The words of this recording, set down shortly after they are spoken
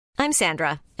I'm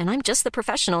Sandra, and I'm just the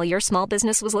professional your small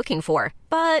business was looking for.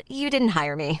 But you didn't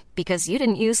hire me because you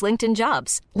didn't use LinkedIn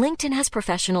Jobs. LinkedIn has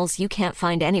professionals you can't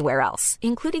find anywhere else,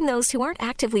 including those who aren't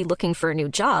actively looking for a new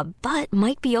job, but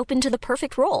might be open to the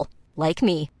perfect role, like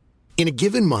me. In a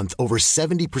given month, over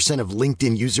 70% of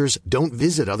LinkedIn users don't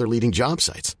visit other leading job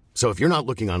sites. So if you're not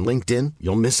looking on LinkedIn,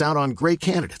 you'll miss out on great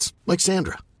candidates like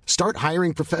Sandra. Start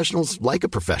hiring professionals like a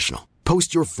professional.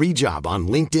 Post your free job on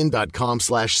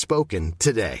linkedin.com/spoken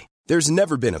today. There's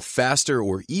never been a faster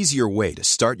or easier way to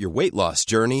start your weight loss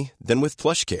journey than with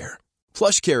PlushCare.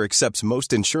 PlushCare accepts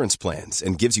most insurance plans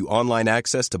and gives you online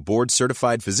access to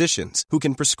board-certified physicians who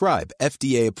can prescribe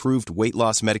FDA-approved weight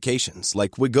loss medications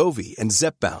like Wegovy and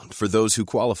Zepbound for those who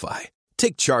qualify.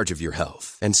 Take charge of your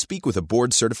health and speak with a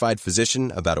board-certified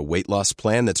physician about a weight loss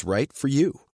plan that's right for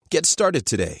you. Get started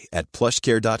today at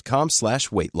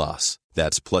plushcare.com/weight loss.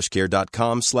 That's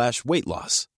plushcare.com/weight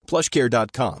loss.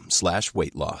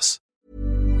 plushcare.com/weight loss.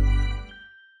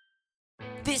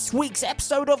 This week's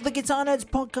episode of the Guitar Nerds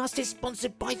podcast is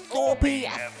sponsored by Thorpy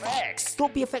FX.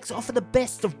 Thorpy FX offer the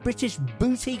best of British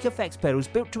boutique effects pedals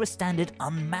built to a standard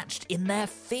unmatched in their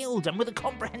field. And with a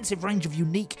comprehensive range of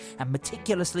unique and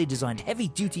meticulously designed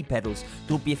heavy-duty pedals,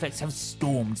 Thorpy FX have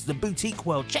stormed the boutique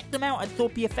world. Check them out at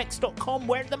thorpyfx.com,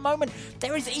 where at the moment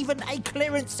there is even a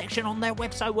clearance section on their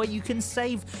website where you can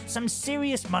save some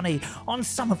serious money on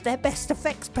some of their best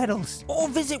effects pedals. Or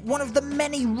visit one of the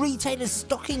many retailers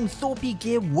stocking Thorpy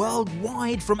gear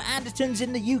worldwide, from Andertons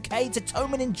in the UK to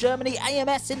Thomann in Germany,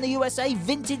 AMS in the USA,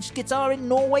 Vintage Guitar in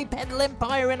Norway, Pedal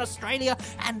Empire in Australia,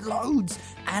 and loads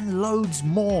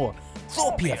more.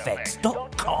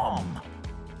 ThorpyFX.com.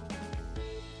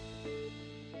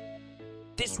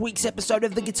 This week's episode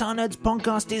of the Guitar Nerds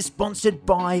podcast is sponsored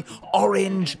by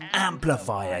Orange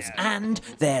Amplifiers and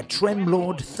their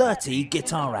Tremlord 30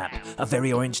 guitar amp. A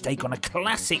very orange take on a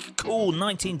classic, cool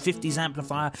 1950s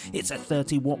amplifier. It's a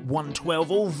 30-watt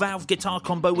 112 all-valve guitar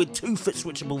combo with 2-foot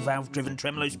switchable valve-driven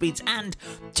tremolo speeds and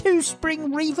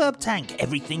 2-spring reverb tank.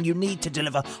 Everything you need to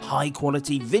deliver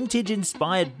high-quality,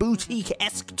 vintage-inspired,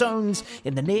 boutique-esque tones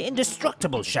in the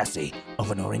near-indestructible chassis of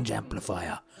an Orange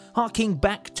amplifier. Harking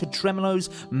back to tremolos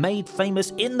made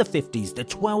famous in the 50s, the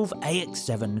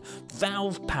 12AX7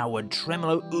 valve-powered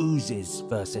tremolo oozes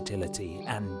versatility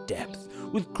and depth.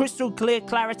 With crystal clear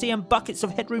clarity and buckets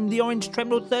of headroom, the Orange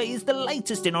Tremlord 30 is the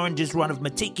latest in Orange's run of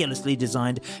meticulously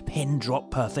designed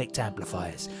pin-drop perfect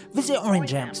amplifiers. Visit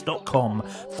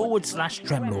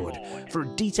orangeamps.com/Tremlord for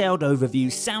a detailed overview,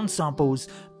 sound samples,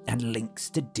 and links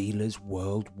to dealers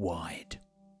worldwide.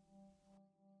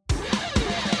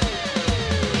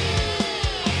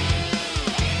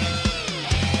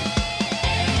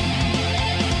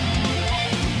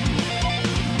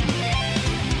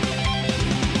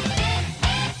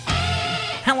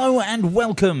 Hello and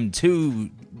welcome to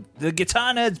the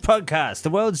Guitar Nerds podcast, the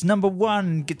world's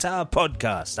 #1 guitar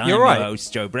podcast. I'm your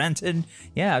host, Joe Branton.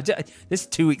 Yeah, this is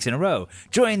 2 weeks in a row.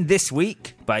 Joined this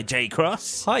week by Jay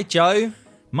Cross. Hi, Joe.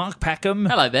 Mark Packham.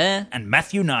 Hello there. And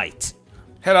Matthew Knight.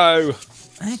 Hello.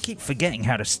 I keep forgetting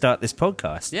how to start this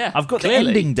podcast. Yeah, I've got clearly. the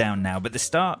ending down now, but the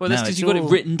start... Well, that's because you've got it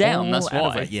written down, that's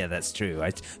why. Yeah, that's true.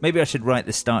 Maybe I should write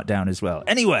the start down as well.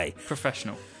 Anyway.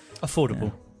 Professional.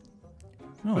 Affordable.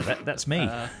 Oh, that's me.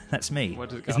 That's me.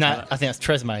 Isn't that? I think that's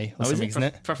Tresemme or something, isn't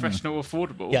it? Professional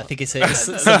affordable. Yeah, I think it's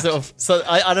some sort of. So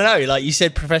I don't know. Like you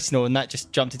said, professional, and that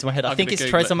just jumped into my head. I think it's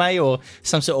Tresemme or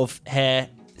some sort of hair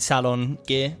salon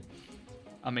gear.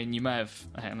 I mean, you may have.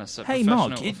 That's a hey, professional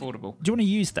Mark, affordable. Do you want to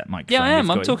use that microphone? Yeah, I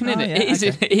am. I'm talking in it.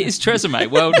 Yeah, it is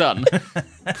Tresemme. Well done.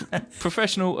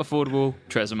 Professional, affordable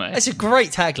Tresemme. It's a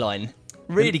great tagline.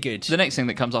 Really good. The next thing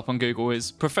that comes up on Google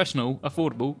is professional,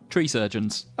 affordable tree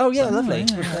surgeons. Oh, yeah, lovely.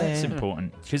 That's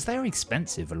important. Because they're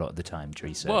expensive a lot of the time,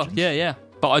 tree surgeons. Well, yeah.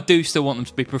 But I do still want them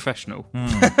to be professional.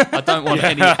 I don't want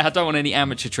any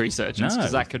amateur tree surgeons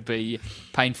because that could be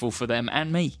painful for them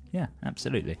and me. Yeah,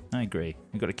 absolutely. I agree.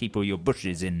 You've got to keep all your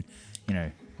bushes in,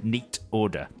 neat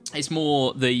order. It's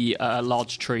more the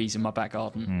large trees in my back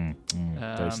garden.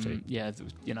 Those two. Yeah,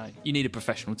 you need a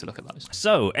professional to look at those.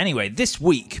 So, anyway, this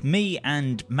week, me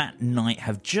and Matt Knight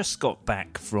have just got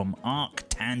back from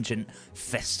Arctangent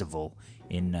Festival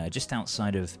in just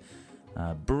outside of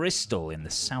Bristol in the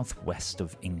southwest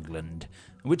of England,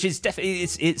 which is definitely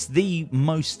it's the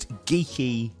most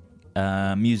geeky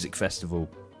music festival.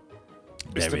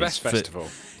 It's the best festival.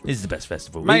 It's the best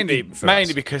festival. Mainly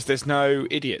because there's no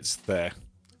idiots there.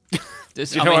 Do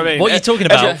you know what I mean? What are you talking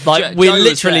about? We're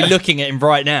literally looking at him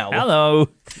right now. Hello.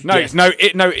 No, yes. no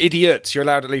idiots. You're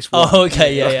allowed at least one. Oh,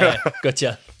 okay, yeah,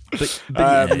 gotcha.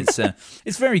 But yeah,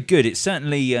 it's very good. It's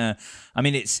certainly I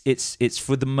mean, it's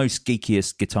for the most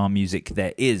geekiest guitar music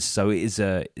there is. So it's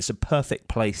a perfect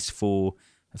place for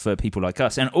people like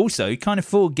us, and also kind of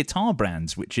for guitar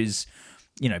brands, which is,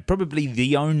 probably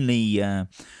the only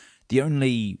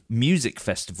music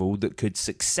festival that could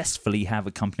successfully have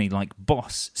a company like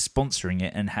Boss sponsoring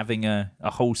it and having a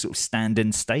whole sort of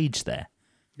stand-in stage there.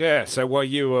 Yeah, so while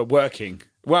you were working,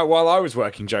 while I was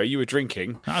working, Joe, you were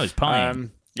drinking. I was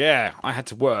playing. Yeah, I had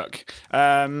to work.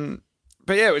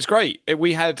 But yeah, it was great.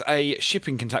 We had a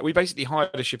shipping container. We basically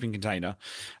hired a shipping container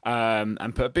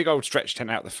and put a big old stretch tent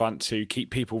out the front to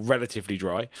keep people relatively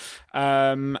dry.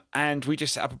 And we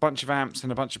just set up a bunch of amps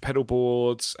and a bunch of pedal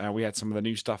boards. We had some of the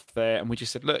new stuff there. And we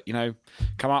just said, look,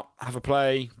 come up, have a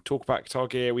play, talk about guitar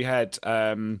gear. We had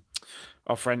our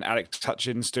friend Alex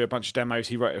Hutchins do a bunch of demos.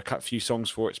 He wrote a few songs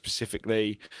for it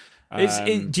specifically.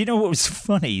 Do you know what was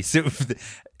funny?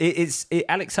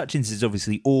 Alex Hutchins is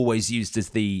obviously always used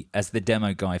as the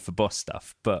demo guy for Boss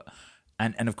stuff, but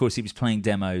and of course he was playing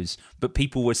demos, but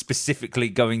people were specifically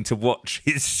going to watch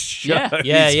his shows.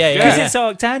 Yeah. Because it's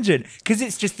Arctangent, because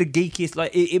it's just the geekiest.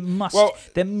 Like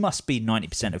there must be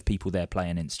 90% of people there play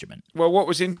an instrument. Well, what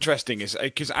was interesting is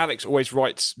because Alex always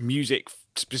writes music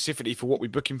specifically for what we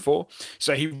book him for,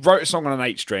 so he wrote a song on an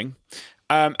 8-string.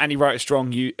 And he wrote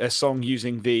a song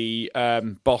using the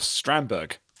Boss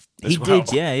Strandberg. He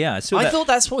did, yeah. I thought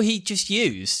that's what he just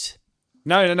used.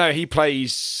 No. He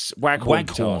plays Waghorn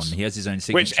guitars. He has his own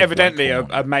signature, which evidently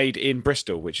are made in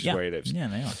Bristol, which is where he lives. Yeah,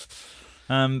 they are.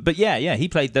 But yeah, he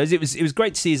played those. It was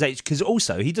great to see his 8, because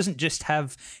also he doesn't just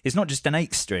have. It's not just an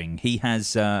 8-string. He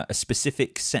has a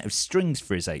specific set of strings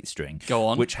for his 8-string. Go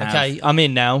on. Okay, I'm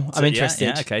in now. I'm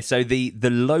interested. Yeah, okay. So the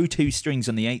low 2 strings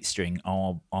on the 8-string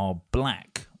are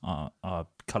black, are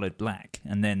coloured black,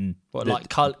 and then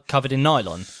covered in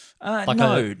nylon.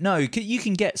 No. You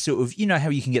can get sort of, how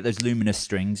you can get those luminous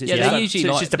strings. It's they're usually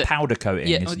it's just a powder coating.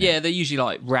 Yeah, they're usually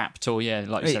like wrapped or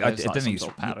like you said, I don't think some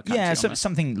powder coating.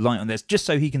 Something light on there, just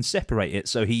so he can separate it,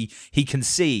 so he can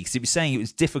see. Because he was saying it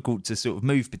was difficult to sort of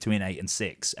move between 8 and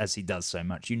 6 as he does so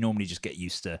much. You normally just get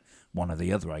used to one or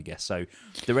the other, I guess. So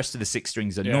the rest of the 6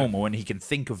 strings are normal, and he can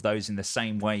think of those in the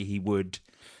same way he would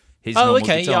his normal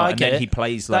guitar, I get it. He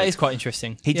plays that is quite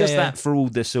interesting. He does that for all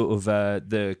the sort of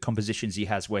the compositions he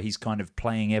has, where he's kind of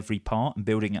playing every part and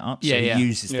building it up. So he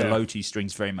uses the low 2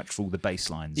 strings very much for all the bass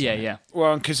lines. Yeah.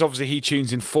 Well, because obviously he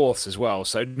tunes in fourths as well.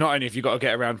 So not only have you got to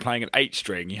get around playing an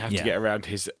 8-string, you have to get around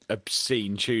his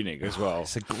obscene tuning as well.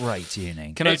 It's a great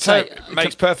tuning.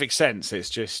 Makes perfect sense.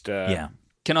 It's just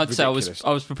Can I say I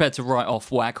was prepared to write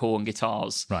off Waghorn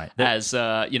guitars as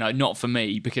not for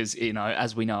me, because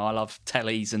as we know, I love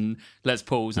Tellys and Les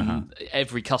Pauls and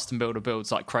every custom builder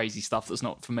builds like crazy stuff that's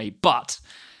not for me. But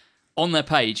on their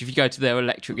page, if you go to their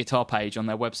electric guitar page on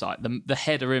their website, the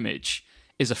header image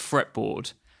is a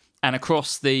fretboard, and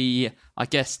across the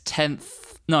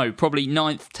probably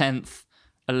 9th, 10th,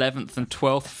 11th, and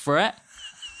 12th fret,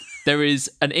 there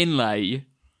is an inlay.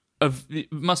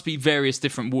 It must be various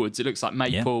different woods. It looks like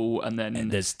maple, and then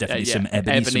there's definitely some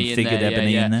ebony, some figured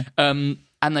ebony in there.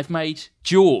 And they've made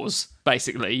Jaws,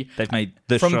 basically. They've made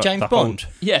from James Bond.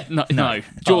 Yeah, no,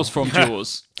 Jaws from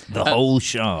Jaws. The whole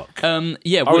shark. I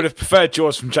would have preferred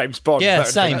Jaws from James Bond. Yeah,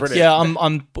 same. Yeah,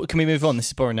 can we move on? This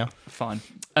is boring now. Fine.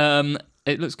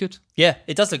 It looks good. Yeah,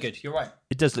 it does look good. You're right.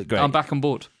 It does look great. I'm back on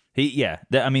board.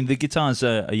 The guitars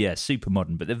are super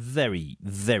modern, but they're very,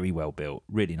 very well built,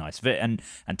 really nice, and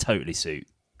totally suit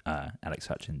Alex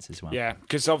Hutchins as well. Yeah,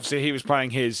 because obviously he was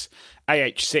playing his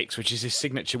AH6, which is his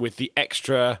signature with the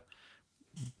extra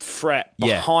fret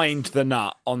behind the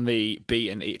nut on the B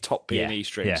and E, top B and E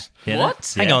strings. Yeah.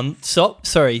 What? Hang on, stop.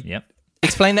 Sorry. Yep.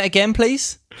 Explain that again,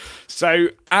 please. So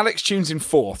Alex tunes in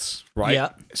fourths, right? Yeah.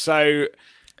 So.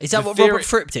 Is that what Robert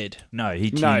Fripp did? No, he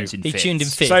tunes in fifths. He tuned in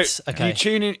fifths. So okay. You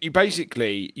tune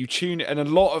it, and a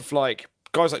lot of like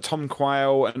guys like Tom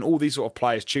Quayle and all these sort of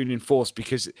players tune in fourths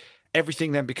because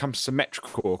everything then becomes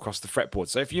symmetrical across the fretboard.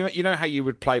 So if you know how you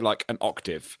would play like an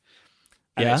octave,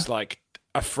 and it's like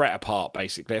a fret apart,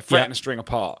 basically a fret and a string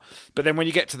apart. But then when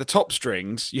you get to the top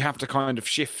strings, you have to kind of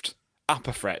shift up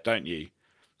a fret, don't you?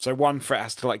 So one fret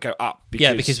has to like go up.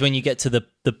 Because when you get to the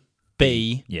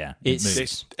B,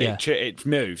 it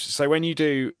moves. So when you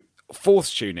do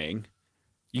fourths tuning,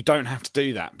 you don't have to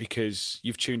do that because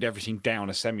you've tuned everything down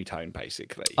a semitone,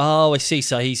 basically. Oh, I see.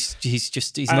 So he's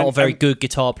not a very good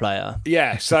guitar player.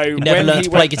 Yeah. So he never learned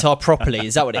to play guitar properly.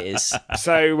 Is that what it is?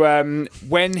 So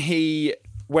when he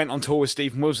went on tour with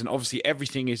Stephen Wilson, obviously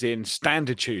everything is in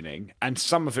standard tuning, and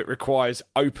some of it requires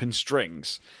open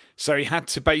strings. So he had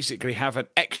to basically have an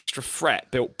extra fret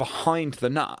built behind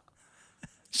the nut,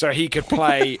 so he could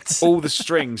play all the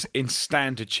strings in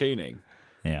standard tuning.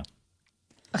 Yeah.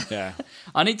 Yeah.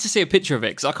 I need to see a picture of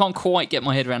it because I can't quite get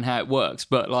my head around how it works.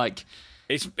 But like,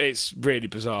 it's really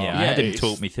bizarre. Yeah, I had him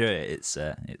talk me through it. It's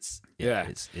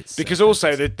because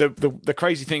also the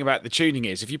crazy thing about the tuning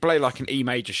is if you play like an E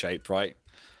major shape, right,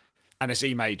 and it's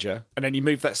E major, and then you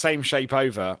move that same shape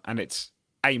over and it's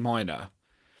A minor,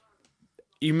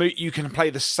 you can play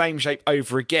the same shape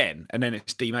over again and then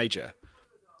it's D major.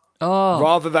 Oh.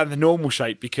 Rather than the normal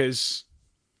shape, because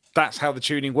that's how the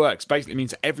tuning works. Basically, it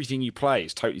means that everything you play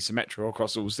is totally symmetrical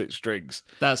across all 6 strings.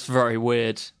 That's very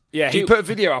weird. Yeah, he put a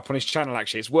video up on his channel,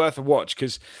 actually. It's worth a watch,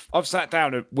 because I've sat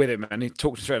down with him and he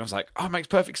talked through it, and I was like, oh, it makes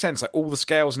perfect sense. Like, all the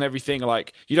scales and everything are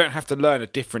like, you don't have to learn a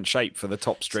different shape for the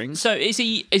top strings. So is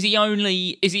he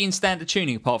in standard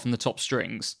tuning apart from the top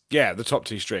strings? Yeah, the top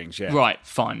 2 strings, yeah. Right,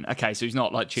 fine. Okay, so he's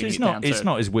not like tuning down to... It's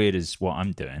not as weird as what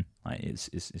I'm doing. Like, it's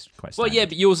quite standard. Well, yeah,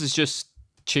 but yours is just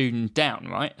tuned down,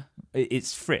 right?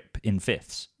 It's Fripp in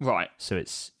fifths. Right. So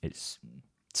it's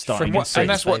starting and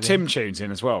that's what Tim tunes in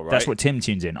as well, right? That's what Tim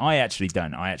tunes in. I actually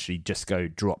don't. I actually just go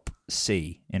drop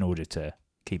C in order to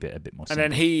keep it a bit more simple.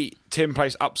 And then Tim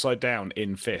plays upside down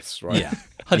in fifths, right? Yeah.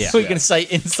 I thought you were going to say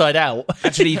inside out.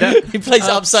 Actually, he plays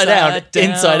upside down,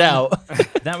 inside out.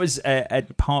 That was a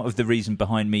part of the reason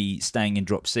behind me staying in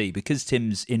drop C, because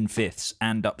Tim's in fifths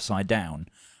and upside down.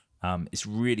 It's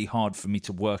really hard for me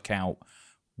to work out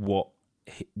what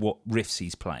riffs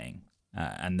he's playing.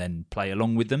 And then play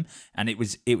along with them, and it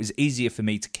was easier for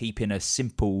me to keep in a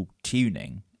simple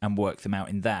tuning and work them out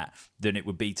in that than it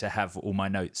would be to have all my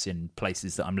notes in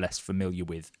places that I'm less familiar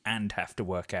with and have to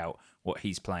work out what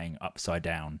he's playing upside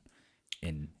down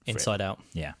in inside out.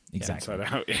 Yeah, exactly.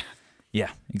 Inside out, yeah. Yeah,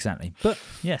 exactly. But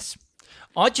yes,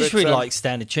 I just really like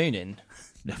standard tuning.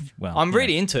 Well, I'm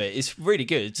really into it. It's really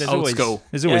good. There's always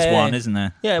one, isn't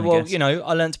there? Yeah, well,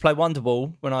 I learned to play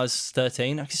Wonderball when I was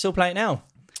 13. I can still play it now.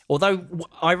 Although,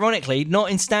 ironically,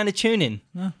 not in standard tuning.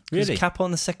 Oh, really? Cap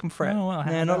on the second fret. Oh,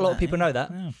 well, not a lot of people know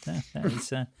that. Oh, that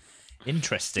is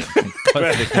interesting.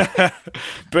 But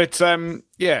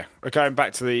going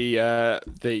back to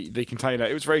the container,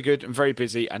 it was very good and very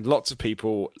busy, and lots of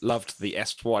people loved the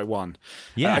SY1.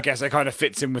 Yeah, I guess it kind of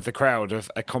fits in with the crowd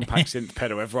of a compact synth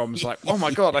pedal. Everyone was like, "Oh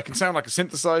my god, I can sound like a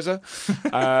synthesizer."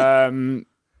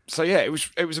 So yeah, it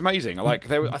was amazing. I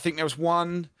think there was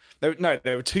one. There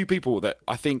were 2 people that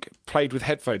I think played with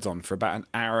headphones on for about an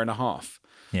hour and a half.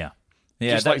 Yeah.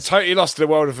 Yeah, just like totally lost to the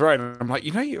world of their own. And I'm like,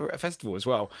 you were at a festival as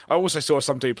well. I also saw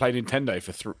some dude play Nintendo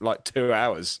for 2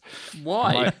 hours.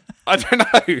 Why? Like, I don't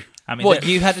know. I mean, what,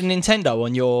 you had a Nintendo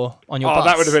on your bus?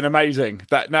 That would have been amazing.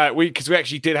 Because we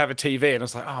actually did have a TV, and I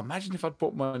was like, imagine if I'd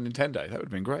bought my Nintendo. That would have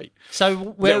been great. So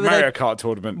where were Mario Kart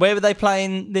tournament? Where were they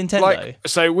playing Nintendo?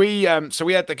 So we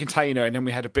had the container, and then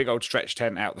we had a big old stretch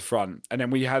tent out the front, and then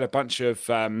we had a bunch of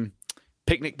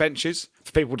picnic benches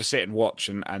for people to sit and watch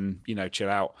and chill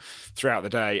out throughout the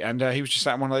day. And he was just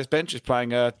sat on one of those benches playing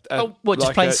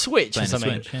just playing Switch or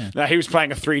something? Switch, yeah. No, he was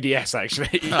playing a 3DS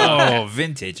actually. Oh,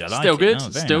 vintage! I like Still it. good. Oh,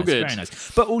 Still nice, good. Very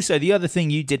nice. But also the other thing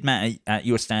you did, Matt, at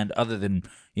your stand, other than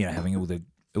having all the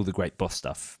great Boss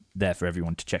stuff there for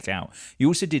everyone to check out, you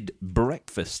also did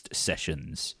breakfast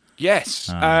sessions. Yes.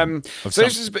 So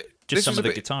this was a bit. Some of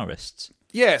the guitarists.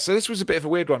 Yeah. So this was a bit of a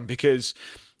weird one because.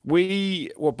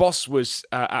 Boss was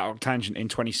at Octangent in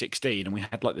 2016, and we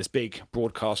had like this big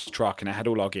broadcast truck, and it had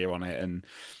all our gear on it, and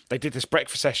they did this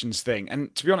breakfast sessions thing.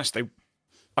 And to be honest,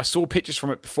 I saw pictures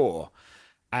from it before,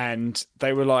 and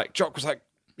they were like, Jock was like,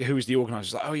 who was the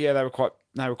organizer, was like, oh yeah, they were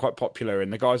quite popular,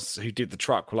 and the guys who did the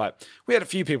truck were like, we had a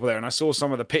few people there, and I saw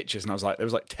some of the pictures, and I was like, there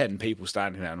was like 10 people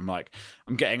standing there, and I'm like,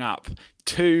 I'm getting up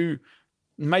 2,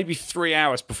 maybe 3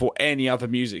 hours before any other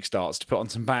music starts to put on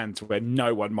some bands where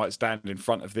no one might stand in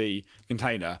front of the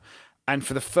container. And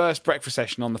for the first breakfast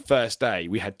session on the first day,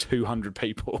 we had 200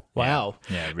 people. Wow.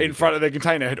 Yeah, really in front of the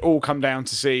container, had all come down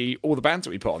to see all the bands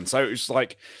that we put on. So it was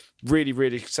like really,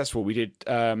 really successful. We did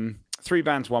 3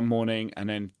 bands one morning and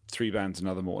then 3 bands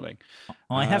another morning.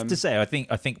 I have to say, I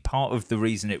think part of the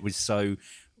reason it was so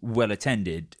well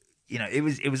attended, it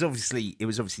was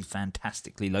obviously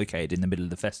fantastically located in the middle of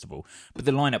the festival, but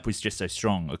the lineup was just so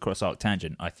strong across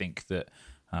Arctangent. I think that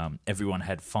everyone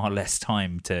had far less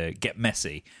time to get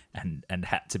messy and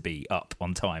had to be up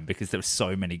on time because there were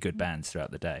so many good bands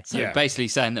throughout the day. So basically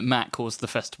saying that Matt caused the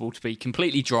festival to be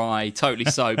completely dry,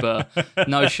 totally sober,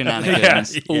 no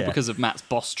shenanigans, all because of Matt's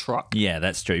Boss truck. Yeah,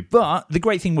 that's true. But the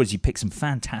great thing was you picked some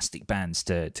fantastic bands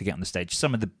to get on the stage.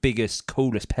 Some of the biggest,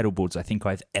 coolest pedal boards I think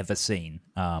I've ever seen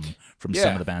from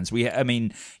some of the bands.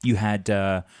 You had,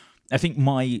 I think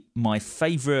my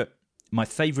favourite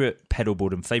pedal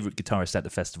board and favourite guitarist at the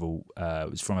festival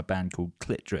was from a band called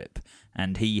Clit Drip,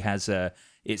 and he has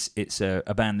it's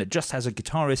a band that just has a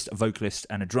guitarist, a vocalist,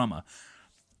 and a drummer,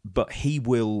 but he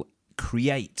will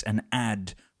create and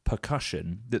add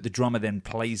percussion that the drummer then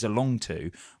plays along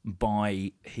to.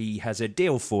 He has a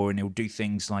DL4 and he'll do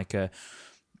things like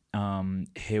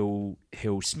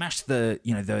he'll smash the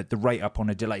rate up on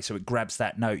a delay, so it grabs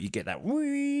that note. You get that.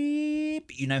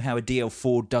 You know how a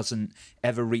DL4 doesn't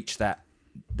ever reach that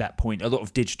point. A lot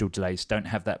of digital delays don't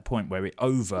have that point where it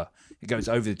goes over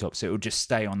the top, so it'll just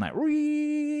stay on that.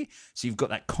 So you've got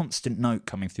that constant note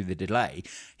coming through the delay.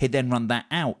 He'd then run that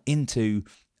out into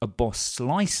a Boss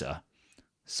slicer.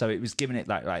 So it was giving it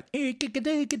like, and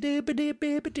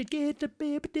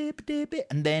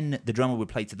then the drummer would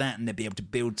play to that, and they'd be able to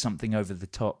build something over the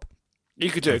top. You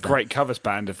could do a great covers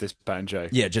band of this banjo.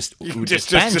 Yeah, just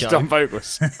on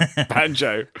vocals,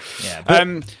 banjo.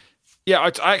 Yeah,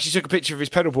 I actually took a picture of his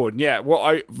pedal board, and yeah, what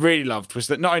I really loved was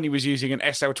that not only was he using an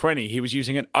SL20, he was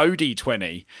using an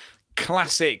OD20.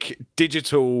 Classic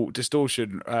digital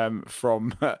distortion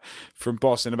from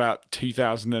Boss in about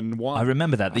 2001. I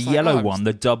remember that. The yellow one,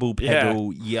 the double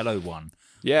pedal yellow one.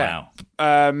 Yeah.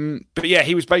 Wow. But yeah,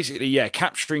 he was basically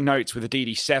capturing notes with a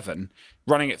DD7,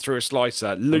 running it through a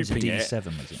slicer, looping it. DD7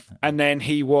 was it? And then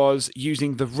he was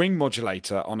using the ring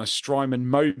modulator on a Strymon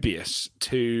Mobius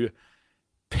to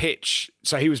pitch.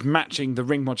 So he was matching the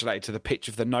ring modulator to the pitch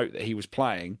of the note that he was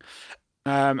playing.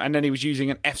 And then he was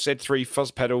using an FZ3 fuzz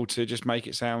pedal to just make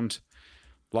it sound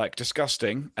like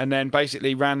disgusting, and then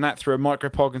basically ran that through a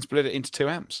micropog and split it into 2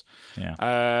 amps. Yeah.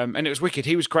 And it was wicked.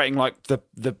 He was creating like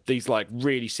these like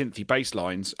really synthy bass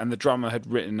lines, and the drummer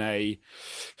had written a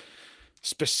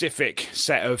specific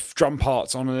set of drum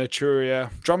parts on an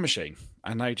Arturia drum machine,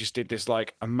 and they just did this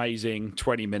like amazing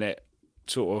 20-minute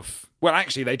sort of. Well,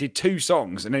 actually, they did 2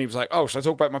 songs, and then he was like, "Oh, should I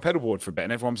talk about my pedal board for a bit?"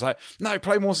 And everyone was like, "No,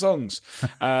 play more songs."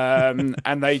 And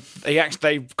they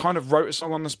kind of wrote a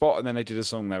song on the spot, and then they did a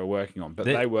song they were working on. But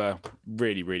they were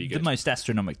really, really good. The most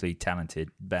astronomically talented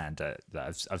band that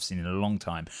I've seen in a long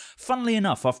time. Funnily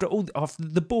enough, after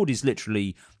the board is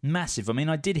literally massive. I mean,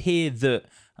 I did hear that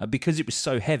because it was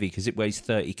so heavy, because it weighs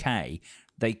 30k,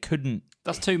 they couldn't.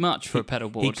 That's too much for a pedal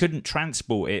board. He couldn't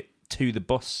transport it to the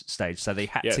Boss stage, so they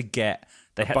had to get.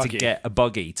 They had to get a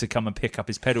buggy to come and pick up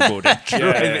his pedal board and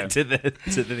drive it to the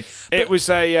thing. It was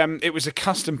a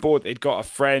custom board. He'd got a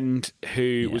friend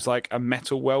who was like a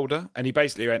metal welder, and he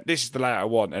basically went, "This is the layout I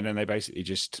want," and then they basically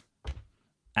just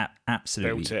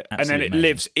absolutely built it, absolutely and then it amazing.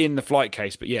 lives in the flight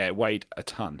case. But yeah, it weighed a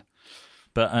ton.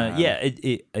 But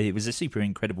it was a super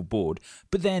incredible board.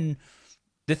 But then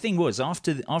the thing was,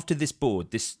 after this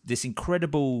board, this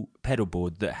incredible pedal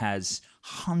board that has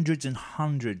hundreds and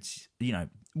hundreds,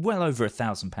 well over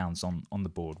 £1,000 on the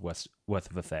board worth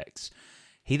of effects.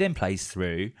 He then plays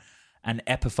through an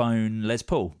Epiphone Les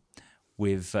Paul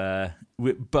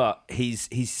but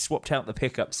he's swapped out the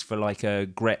pickups for like a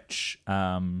Gretsch,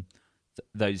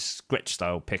 those Gretsch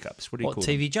style pickups. What do you call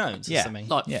them? TV Jones or something?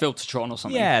 Like Filtertron or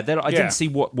something. Yeah, I didn't see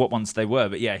what ones they were,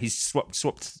 but yeah, he's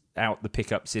swapped out the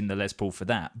pickups in the Les Paul for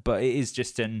that. But it is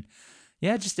just an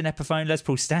Epiphone Les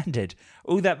Paul standard.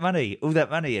 All that money,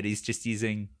 and he's just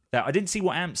using that. I didn't see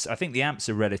what amps. I think the amps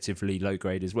are relatively low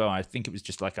grade as well. I think it was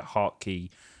just like a Hartke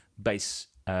bass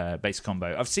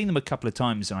combo. I've seen them a couple of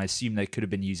times, and I assume they could have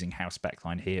been using house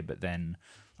backline here, but then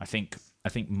I think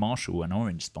Marshall and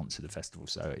Orange sponsored the festival,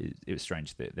 so it was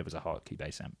strange that there was a Hartke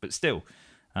bass amp. But still,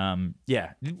 why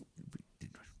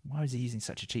was he using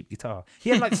such a cheap guitar?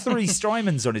 He had like 3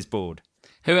 Strymons on his board.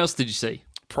 Who else did you see?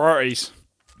 Priorities.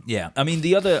 Yeah, I mean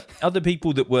the other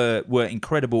people that were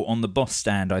incredible on the Boss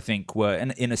stand, I think, were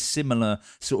in a similar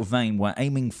sort of vein. Were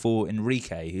aiming for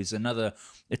Enrique, who's a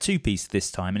 2-piece this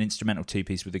time, an instrumental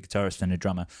 2-piece with a guitarist and a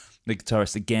drummer. The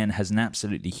guitarist again has an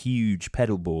absolutely huge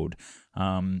pedal board,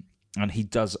 and he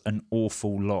does an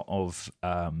awful lot of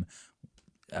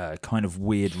kind of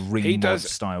weird ring mod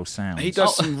style sounds. He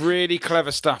does some really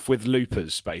clever stuff with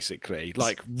loopers, basically,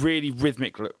 like really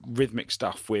rhythmic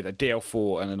stuff with a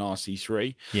DL4 and an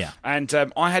RC3. Yeah, and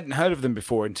I hadn't heard of them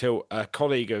before until a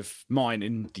colleague of mine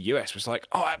in the US was like,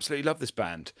 "Oh, I absolutely love this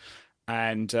band,"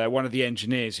 and one of the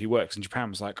engineers who works in Japan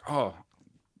was like, "Oh,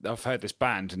 I've heard this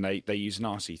band and they use an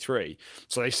RC3,"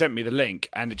 so they sent me the link,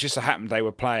 and it just so happened they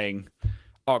were playing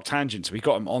Arctangent, so we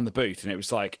got him on the booth, and it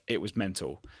was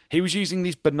mental. He was using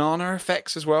these banana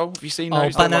effects as well. Have you seen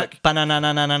those? Banana.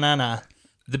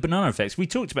 The banana effects we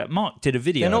talked about. Mark did a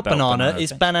video. They're not about banana.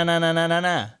 It's banana.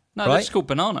 No, right? they're just called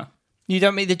banana. You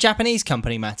don't mean the Japanese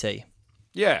company, Matty?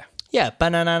 Yeah. Yeah,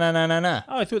 banana.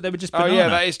 Oh, I thought they were just banana. Oh, yeah,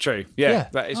 that is true. Yeah.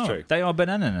 That is true. They are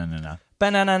banana.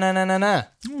 Banana.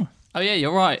 Oh, yeah,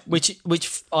 you're right. Which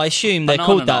I assume they're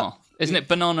called that. Isn't it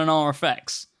banana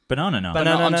RFX? Banana na.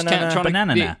 I'm just trying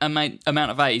banana to the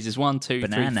amount of A's is 1, 2,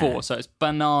 3, 4. So it's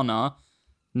banana.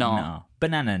 No.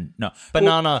 Banana. No.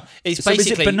 Banana. It's so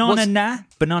basically... is it banana na?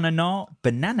 Banana na?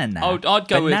 Banana na? I'd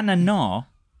go banana with... na.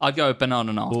 I'd go with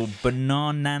banana na. Or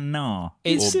banana na.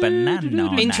 It's, or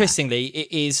banana. Interestingly,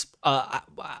 it is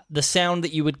the sound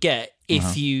that you would get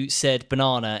if you said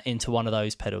banana into one of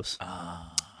those pedals.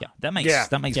 Yeah, that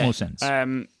makes more sense.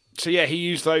 So yeah, he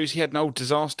used those. He had an old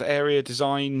disaster area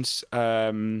designs.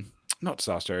 Not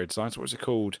disaster area designs. What was it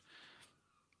called?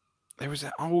 There was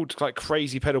an old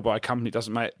crazy pedal by a company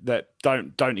that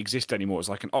don't exist anymore. It's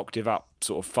like an octave up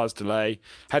sort of fuzz delay.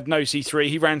 Had no C3.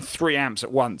 He ran 3 amps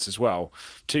at once as well,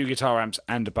 2 guitar amps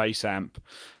and a bass amp.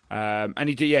 And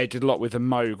he did a lot with a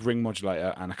Moog ring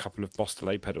modulator and a couple of Boss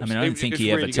delay pedals. I mean, I don't think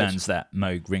he ever turns that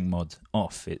Moog ring mod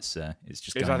off. It's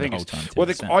just going the whole time. Well,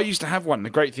 I used to have one. The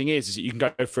great thing is that you can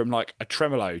go from like a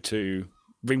tremolo to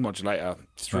ring modulator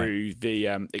through the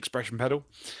expression pedal.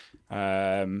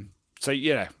 So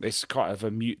yeah, it's kind of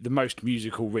the most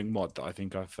musical ring mod that I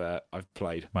think I've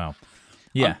played. Wow.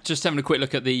 Yeah. I'm just having a quick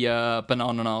look at the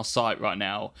Banana Na site right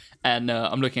now, and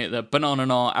I'm looking at the Banana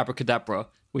Na Abracadabra,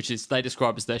 which is they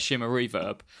describe as their shimmer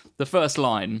reverb. The first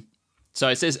line, so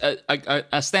it says a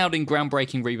astounding,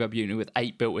 groundbreaking reverb unit with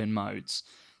 8 built-in modes.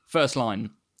 First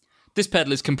line, this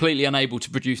pedal is completely unable to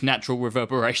produce natural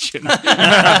reverberation.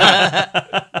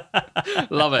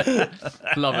 Love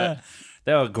it.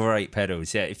 They are great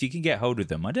pedals, yeah. If you can get hold of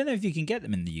them. I don't know if you can get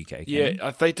them in the UK. Yeah,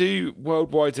 they do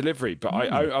worldwide delivery, but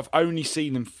I've only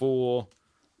seen them for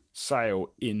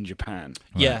sale in Japan.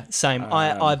 Yeah, same.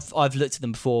 I've looked at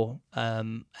them before,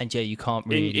 and yeah, you can't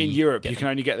really... In Europe, you can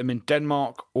only get them in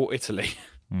Denmark or Italy.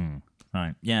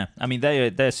 Right, yeah. I mean,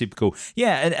 they're super cool.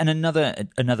 Yeah, and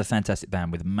another fantastic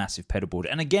band with a massive pedal board.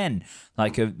 And again,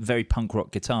 like a very punk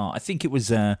rock guitar. I think it was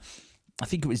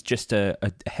just a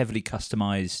heavily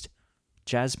customized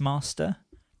Jazzmaster.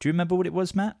 Do you remember what it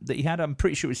was, Matt, that he had? I'm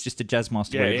pretty sure it was just a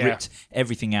Jazzmaster where he ripped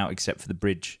everything out except for the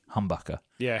bridge humbucker.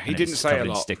 Yeah, he didn't say a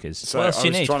lot. Stickers. So I was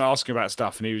trying to ask him about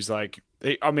stuff, and he was like,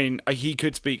 he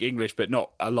could speak English, but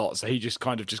not a lot. So he just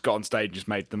got on stage and just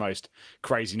made the most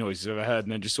crazy noises I've ever heard,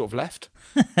 and then just sort of left.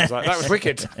 I was like, that was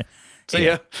wicked. So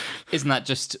yeah. Isn't that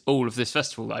just all of this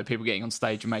festival, though? People getting on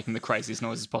stage and making the craziest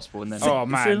noises possible, and then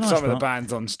some of the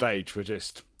bands on stage were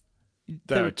just.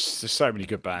 There's so many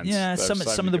good bands. Yeah, some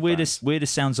of the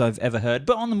weirdest sounds I've ever heard.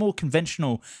 But on the more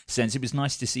conventional sense, it was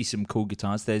nice to see some cool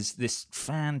guitars. There's this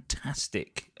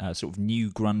fantastic sort of new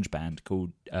grunge band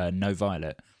called No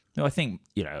Violet, who I think,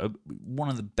 one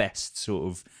of the best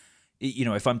sort of,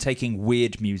 if I'm taking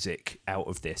weird music out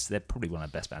of this, they're probably one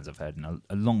of the best bands I've heard in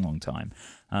a long, long time.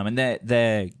 And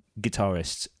their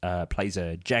guitarist plays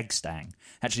a Jagstang.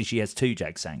 Actually, she has 2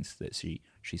 Jagstangs that she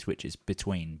switches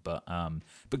between, but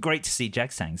great to see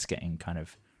Jagstangs getting kind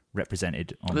of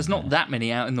represented. There's not that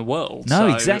many out in the world. No,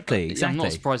 so exactly. I'm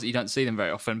not surprised that you don't see them very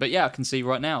often. But yeah, I can see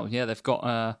right now. Yeah, they've got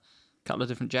a couple of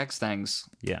different Jagstangs.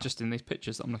 Yeah. Just in these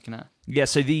pictures that I'm looking at. Yeah.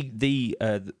 So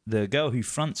the girl who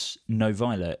fronts No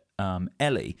Violet,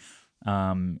 Ellie,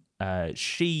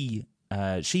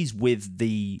 she's with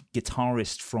the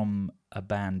guitarist from a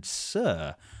band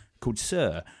called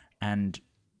Sir, and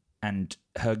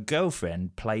her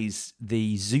girlfriend plays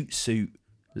the Zoot Suit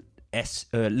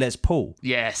Les Paul.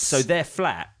 Yes. So they're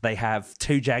flat. They have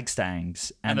 2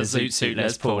 Jagstangs and a Zoot Suit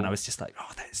Les Paul. And I was just like,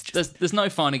 that's just... There's no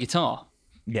finer guitar.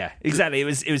 Yeah, exactly. It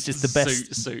was just the best.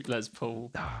 Zoot Suit Les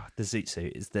Paul. The Zoot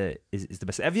Suit is the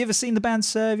best. Have you ever seen the band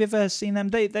Sir? Have you ever seen them?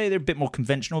 They're a bit more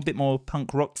conventional, a bit more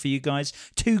punk rock for you guys.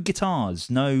 2 guitars,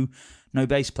 no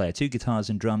bass player. 2 guitars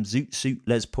and drums. Zoot Suit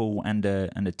Les Paul and a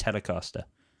Telecaster.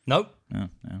 Nope. Oh,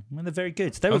 no. Well, they're very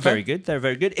good. They were very good. They were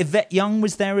very good. Yvette Young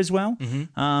was there as well.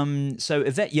 Mm-hmm. So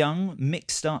Yvette Young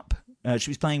mixed up. She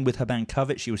was playing with her band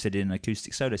Covet. She also did an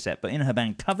acoustic solo set, but in her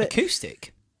band Covet,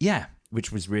 acoustic. Yeah,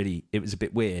 which was it was a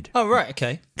bit weird. Oh right,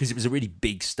 okay. Because it was a really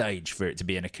big stage for it to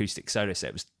be an acoustic solo set.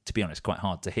 It was, to be honest, quite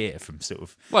hard to hear from sort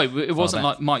of. Well, it wasn't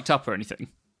like mic'd up or anything.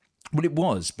 Well, it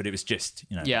was, but it was just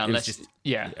Yeah,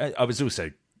 I was also.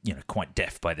 Quite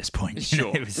deaf by this point.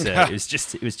 Sure. It was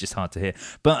just hard to hear.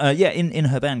 But in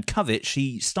her band Covet,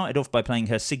 she started off by playing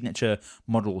her signature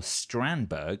model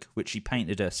Strandberg, which she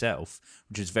painted herself,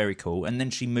 which is very cool. And then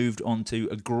she moved on to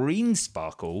a green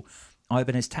sparkle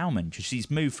Ibanez Talman. She's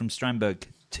moved from Strandberg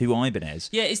to Ibanez.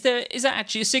 Yeah, is that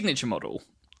actually a signature model?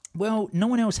 Well, no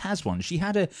one else has one. She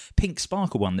had a pink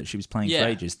sparkle one that she was playing for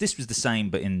ages. This was the same,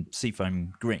 but in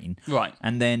seafoam green. Right.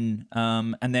 And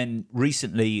then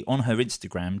recently on her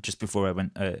Instagram, just before I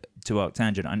went to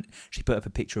Arctangent, she put up a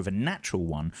picture of a natural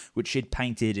one, which she'd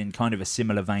painted in kind of a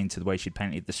similar vein to the way she'd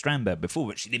painted the Strandberg before,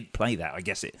 but she didn't play that. I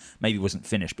guess it maybe wasn't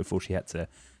finished before she had to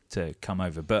to come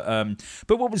over. But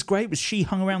what was great was she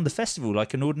hung around the festival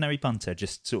like an ordinary punter,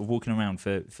 just sort of walking around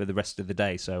for the rest of the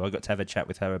day. So I got to have a chat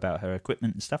with her about her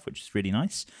equipment and stuff, which is really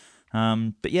nice.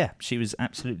 But yeah, she was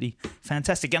absolutely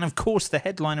fantastic. And of course, the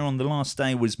headliner on the last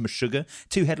day was Meshuggah.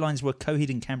 2 headlines were Coheed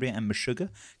and Cambria and Meshuggah.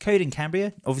 Coheed and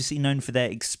Cambria, obviously known for their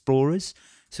Explorers.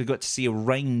 So we got to see a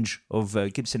range of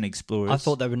Gibson Explorers. I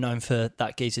thought they were known for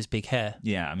that geezer's big hair.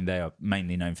 Yeah, I mean, they are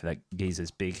mainly known for that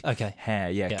geezer's big hair.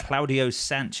 Yeah. Claudio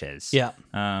Sanchez. Yeah.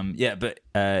 But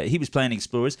he was playing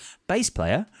Explorers. Bass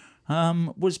player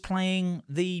was playing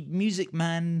the Music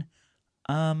Man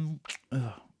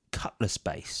Cutlass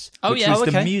bass. Which was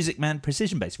the Music Man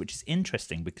Precision bass, which is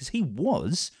interesting because he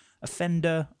was a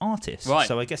Fender artist. Right.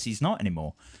 So I guess he's not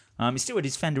anymore. He still had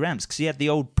his Fender amps because he had the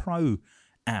old Pro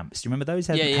amps. Do you remember those?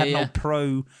 Had an old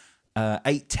Pro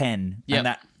 810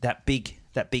 and that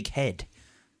big head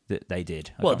that they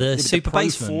did. The Super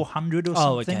Bassman 400 or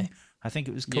something? Okay. I think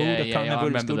it was called. I can't remember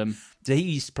what it was called. Them. So he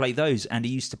used to play those, and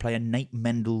he used to play a Nate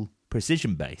Mendel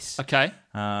Precision bass. Okay.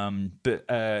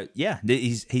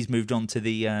 He's moved on to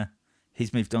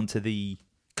the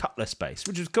Cutlass bass,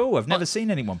 which is cool. I've never seen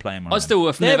anyone playing one. I still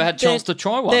have never had a chance to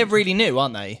try one. They're really new,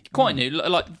 aren't they? Quite new,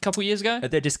 like a couple of years ago.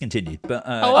 They're discontinued, but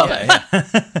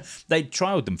they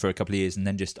trialled them for a couple of years and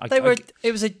then just.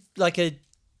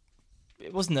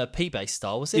 It wasn't a P-bass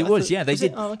style, was it? It was, yeah. They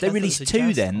did. They released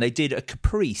 2 then. They did a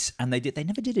Caprice and they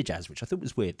never did a Jazz, which I thought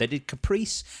was weird. They did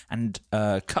Caprice and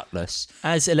Cutlass.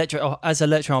 As Electro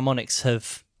Harmonics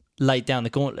have laid down the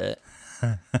gauntlet,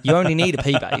 you only need a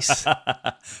P-bass.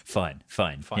 Fine.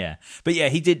 Yeah. But yeah,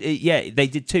 he did. They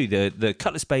did 2. The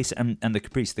Cutlass bass and the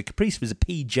Caprice. The Caprice was a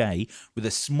PJ with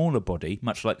a smaller body,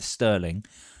 much like the Sterling.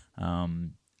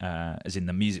 As in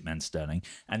the Music Man Sterling,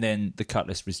 and then the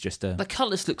Cutlass was just a. The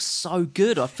Cutlass looks so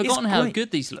good. I've forgotten how good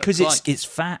these look. Because it's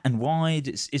fat and wide.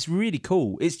 It's really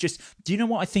cool. It's just. Do you know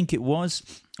what I think it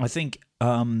was? I think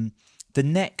the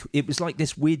neck. It was like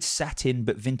this weird satin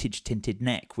but vintage tinted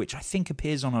neck, which I think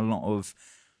appears on a lot of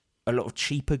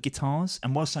cheaper guitars.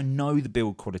 And whilst I know the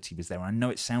build quality was there, I know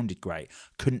it sounded great,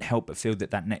 couldn't help but feel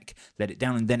that neck let it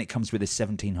down. And then it comes with a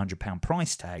 £1,700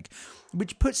 price tag,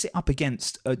 which puts it up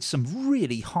against some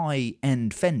really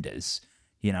high-end Fenders,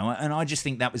 you know, and I just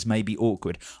think that was maybe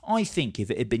awkward. I think if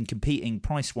it had been competing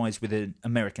price-wise with an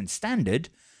American Standard,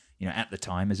 you know, at the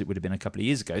time, as it would have been a couple of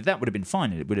years ago, that would have been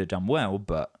fine and it would have done well,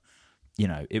 but, you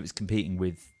know, it was competing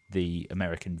with the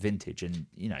American Vintage, and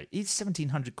you know it's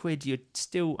 £1,700. You're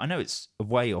still, I know it's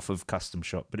way off of Custom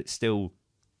Shop, but it's still,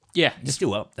 you're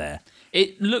still up there.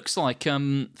 It looks like,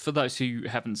 for those who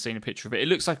haven't seen a picture of it, it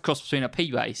looks like a cross between a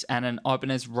P bass and an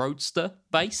Ibanez Roadster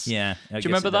bass. Yeah, do you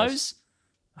remember those?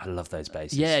 I love those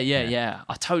basses. Yeah.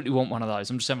 I totally want one of those.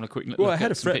 I'm just having a quick look. Well, I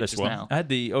had a some fretless one. Now. I had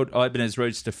the old Ibanez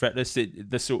Roadster fretless.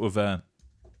 The sort of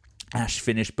ash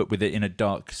finish, but with it in a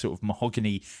dark sort of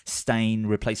mahogany stain,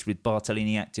 replaced with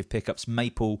Bartolini active pickups,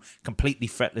 maple, completely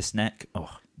fretless neck.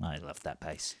 Oh, I love that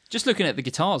bass. Just looking at the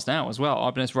guitars now as well,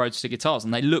 Ibanez Roadster guitars,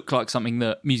 and they look like something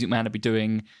that Music Man would be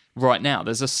doing right now.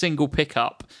 There's a single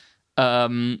pickup,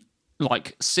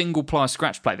 like single ply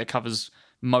scratch plate that covers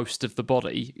most of the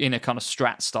body in a kind of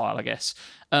Strat style, I guess.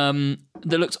 That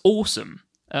looks awesome.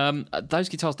 Those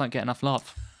guitars don't get enough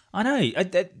love. I know.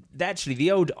 Actually,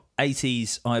 the old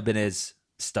 80s Ibanez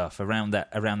stuff around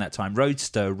that time,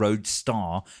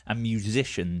 Roadstar, and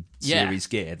Musician series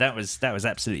gear. That was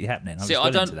absolutely happening.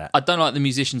 I don't like the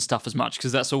Musician stuff as much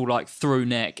because that's all like through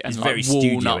neck and like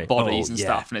walnut bodies and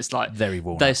stuff, and it's like very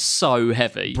walnut. They're so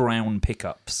heavy. Brown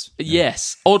pickups.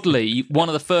 Yes. Oddly, one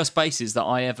of the first basses that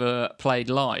I ever played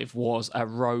live was a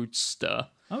Roadster.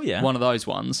 Oh yeah, one of those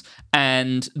ones.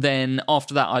 And then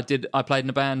after that, I played in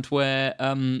a band where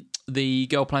the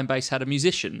girl playing bass had a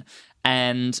musician,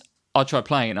 and I tried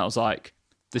playing it, and I was like,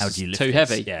 "This is too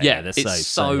heavy." Yeah, it's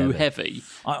so heavy.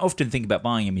 I often think about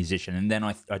buying a musician, and then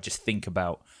I just think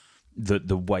about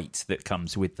the weight that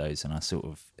comes with those, and I sort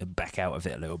of back out of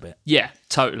it a little bit. Yeah,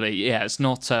 totally. Yeah, it's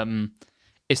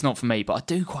not for me, but I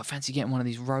do quite fancy getting one of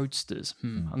these Roadsters.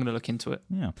 I'm going to look into it.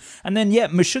 Yeah. And then,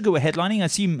 Meshuggah were headlining. I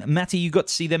assume, Matty, you got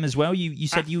to see them as well. You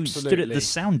said you stood at the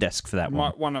sound desk for that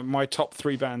one. One of my top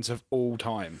 3 bands of all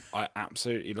time. I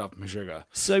absolutely love Meshuggah.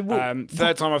 So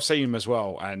third time I've seen them as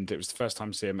well, and it was the first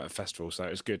time to see them at a festival, so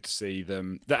it was good to see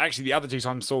them. Actually, the other 2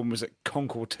 times I saw them was at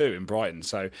Concord 2 in Brighton,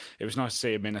 so it was nice to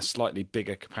see them in a slightly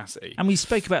bigger capacity. And we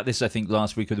spoke about this, I think,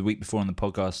 last week or the week before on the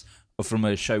podcast, or from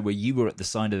a show where you were at the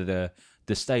side of the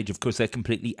stage. Of course, they're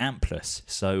completely ampless,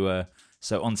 so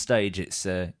on stage it's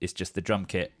just the drum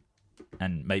kit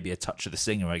and maybe a touch of the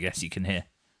singer, I guess you can hear.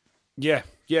 Yeah.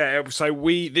 So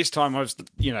this time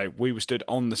we were stood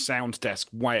on the sound desk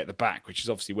way at the back, which is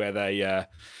obviously where they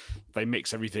they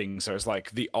mix everything, so it's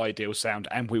like the ideal sound.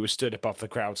 And we were stood above the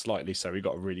crowd slightly, so we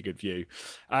got a really good view.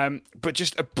 But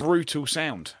just a brutal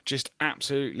sound, just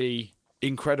absolutely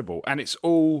incredible. And it's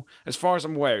all, as far as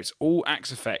I'm aware, it's all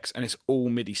Axe FX and it's all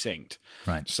MIDI synced.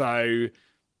 Right. So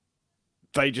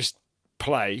they just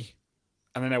play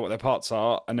and they know what their parts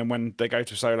are, and then when they go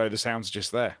to solo, the sound's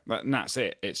just there. And that's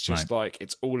it. It's just like,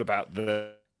 it's all about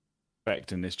the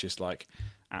effect, and it's just like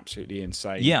absolutely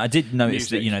insane. Yeah, I did notice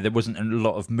that, you know, there wasn't a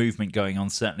lot of movement going on.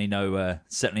 Certainly no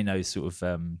sort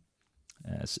of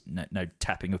no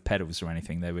tapping of pedals or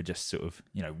anything. They were just sort of,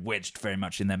 you know, wedged very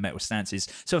much in their metal stances.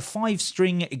 So a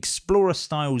 5-string Explorer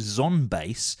style Zon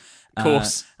bass, of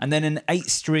course, and then an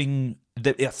 8-string.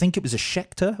 I think it was a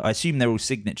Schecter. I assume they're all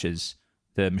signatures.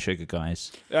 The Meshuggah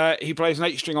guys. He plays an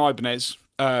 8-string Ibanez.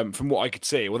 From what I could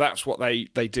see, well, that's what they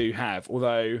do have.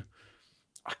 Although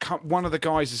one of the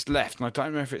guys has left, and I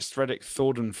don't know if it's Fredrik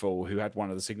Thordenfall who had one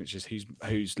of the signatures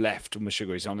who's left.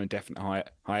 Meshuggah is on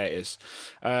indefinite hiatus.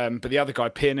 But the other guy,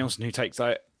 Pierre Nilsson, who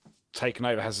taken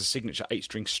over, has a signature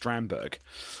 8-string Strandberg.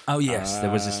 Oh yes, there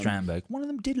was a Strandberg. One of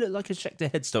them did look like a Schecter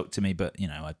headstock to me, but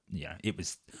it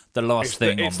was the last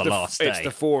thing on the last day. It's the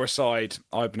 4-a-side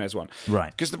Ibanez one,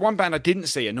 right? Because the one band I didn't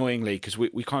see, annoyingly, because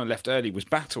we kind of left early, was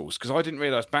Battles, because I didn't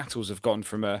realise Battles have gone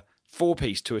from a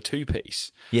 4-piece to a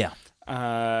 2-piece. Yeah. So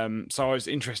I was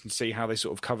interested to see how they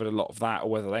sort of covered a lot of that, or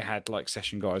whether they had like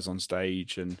session guys on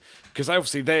stage, and because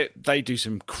obviously they do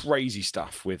some crazy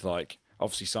stuff with like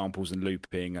obviously samples and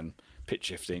looping and pitch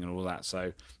shifting and all that.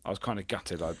 So I was kind of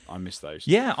gutted. I missed those.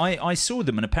 Yeah, I saw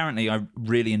them and apparently I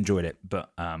really enjoyed it,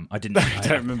 but I didn't. I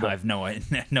don't remember. I have no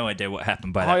idea what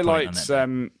happened by that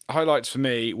point. Highlights for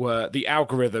me were the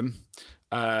Algorithm.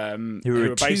 Who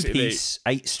were a 2-piece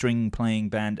 8-string playing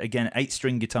band. Again,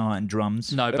 8-string guitar and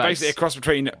drums. No, they're basically a cross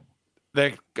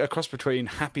between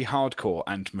Happy Hardcore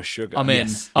and Meshuggah. I'm in.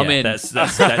 Yes. I'm in. That's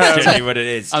generally what it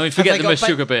is. I mean, forget the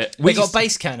Meshuggah bit. We got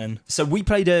Bass Cannon. So we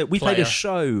played a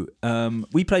show.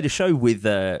 We played a show with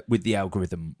the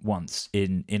Algorithm once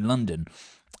in London.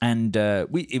 And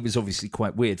it was obviously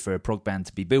quite weird for a prog band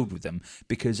to be billed with them,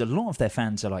 because a lot of their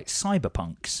fans are like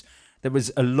cyberpunks. There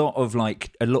was a lot of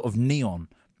neon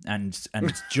and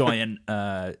giant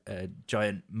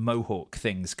giant mohawk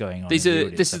things going on. This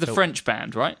is the French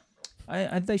band, right?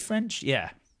 Are they French?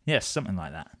 Yeah. Yes, something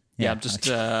like that. Yeah, I'm just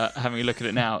having a look at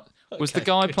it now. Was the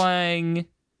guy playing...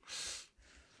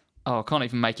 Oh, I can't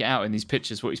even make it out in these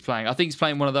pictures what he's playing. I think he's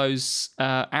playing one of those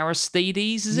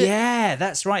Aristides, is it? Yeah,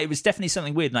 that's right. It was definitely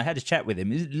something weird, and I had a chat with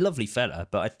him. He was a lovely fella,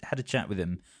 but I had a chat with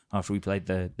him after we played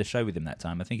the show with him that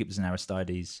time. I think it was an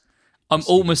Aristides. I'm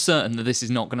almost certain that this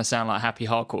is not going to sound like Happy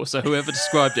Hardcore, so whoever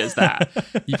described it as that,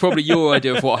 your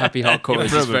idea of what Happy Hardcore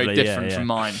is very different from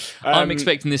mine. I'm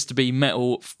expecting this to be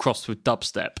metal crossed with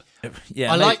dubstep.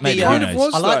 Yeah, I like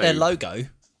their logo.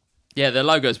 Yeah, their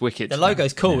logo's wicked. Their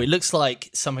logo's cool. Yeah. It looks like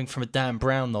something from a Dan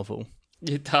Brown novel.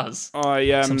 It does.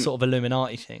 Some sort of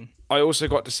Illuminati thing. I also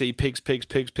got to see Pigs. Yeah,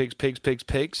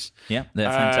 they're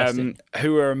fantastic.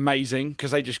 Who are amazing,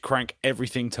 because they just crank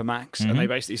everything to max, and they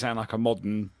basically sound like a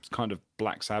modern kind of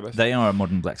Black Sabbath. They are a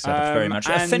modern Black Sabbath, very much.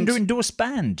 A Fender-endorsed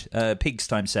band, Pigs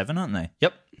x7, aren't they?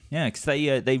 Yep. Yeah, because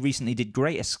they recently did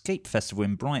Great Escape Festival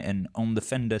in Brighton on the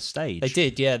Fender stage. They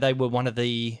did, yeah. They were one of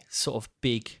the sort of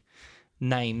big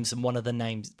names, and one of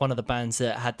the bands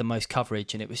that had the most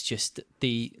coverage, and it was just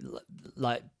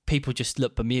people just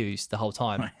looked bemused the whole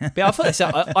time. But I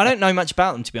thought I don't know much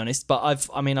about them, to be honest, but I've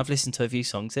listened to a few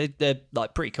songs. They're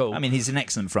like pretty cool. I mean, he's an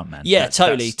excellent frontman. Yeah,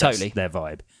 totally. That's their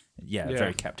vibe. Yeah,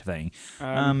 very captivating.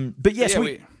 But yes,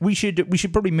 we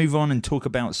should probably move on and talk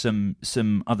about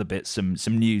some other bits, some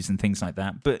news and things like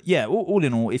that. But yeah, all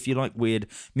in all, if you like weird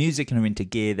music and are into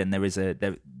gear, then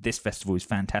this festival is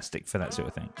fantastic for that sort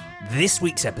of thing. This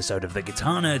week's episode of the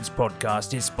Guitar Nerds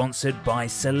podcast is sponsored by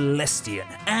Celestion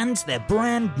and their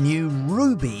brand new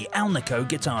Ruby Alnico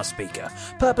guitar speaker,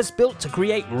 purpose-built to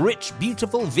create rich,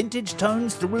 beautiful vintage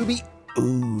tones. The Ruby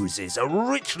oozes a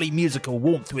richly musical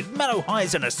warmth with mellow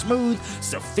highs and a smooth,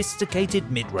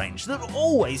 sophisticated mid-range that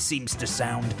always seems to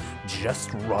sound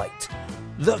just right.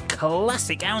 The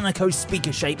classic Alnico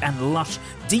speaker shape and lush,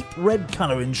 deep red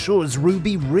colour ensures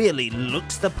Ruby really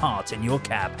looks the part in your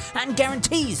cab and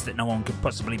guarantees that no one could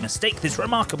possibly mistake this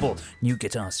remarkable new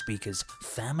guitar speaker's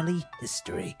family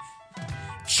history.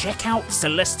 Check out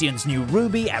Celestion's new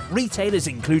Ruby at retailers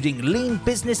including Lean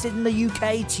Business in the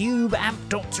UK, Tube, Amp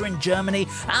Doctor in Germany,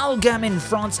 Algam in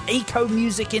France, Eco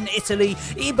Music in Italy,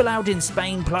 Ebeloud in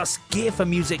Spain, plus Gear for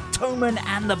Music, Thomann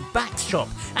and The Back Shop.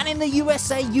 And in the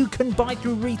USA, you can buy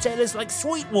through retailers like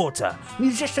Sweetwater,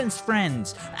 Musician's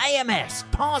Friends, AMS,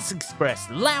 Parts Express,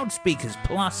 Loudspeakers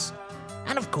Plus,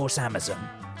 and of course Amazon.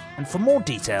 And for more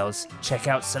details, check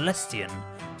out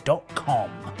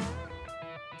Celestion.com.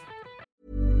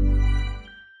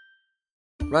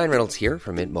 Ryan Reynolds here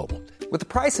from Mint Mobile. With the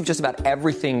price of just about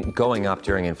everything going up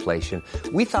during inflation,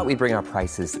 we thought we'd bring our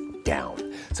prices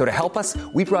down. So to help us,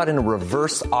 we brought in a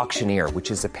reverse auctioneer,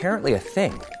 which is apparently a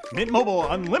thing. Mint Mobile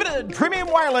Unlimited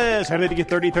Premium Wireless. How to get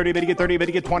 30, 30, bit to get 30, bit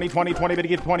to get 20, 20, 20, bit to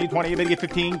get 20, 20, bit to get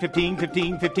 15, 15,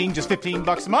 15, 15, just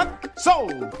 $15 a month?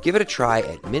 Sold! Give it a try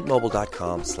at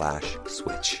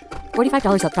mintmobile.com/switch.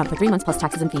 $45 up front for 3 months plus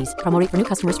taxes and fees. Promo rate for new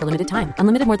customers for limited time.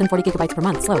 Unlimited more than 40 gigabytes per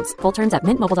month. Slows full terms at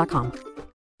mintmobile.com.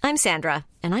 I'm Sandra,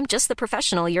 and I'm just the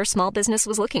professional your small business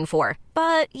was looking for.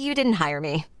 But you didn't hire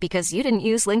me because you didn't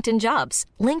use LinkedIn Jobs.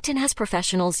 LinkedIn has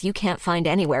professionals you can't find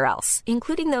anywhere else,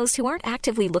 including those who aren't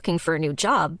actively looking for a new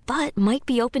job, but might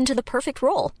be open to the perfect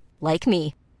role, like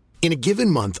me. In a given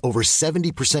month, over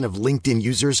 70% of LinkedIn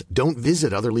users don't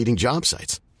visit other leading job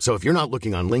sites. So if you're not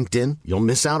looking on LinkedIn, you'll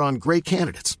miss out on great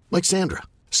candidates like Sandra.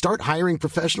 Start hiring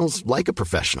professionals like a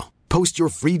professional. Post your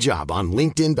free job on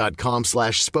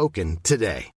linkedin.com/spoken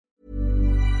today.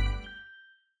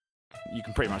 You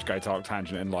can pretty much go to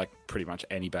Arctangent and like pretty much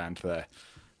any band there.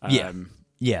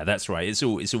 Yeah, that's right. It's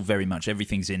all very much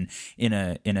everything's in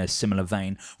a similar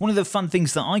vein. One of the fun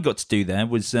things that I got to do there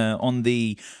was on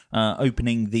the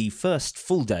opening the first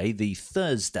full day, the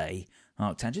Thursday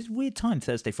Arctangent. It's a weird time,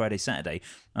 Thursday, Friday, Saturday.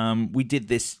 We did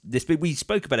this we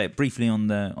spoke about it briefly on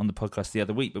the podcast the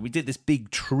other week, but we did this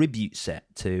big tribute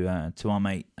set to our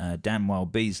mate Dan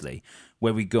Wild Beasley,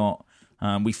 where we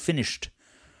finished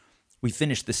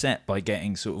the set by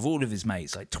getting sort of all of his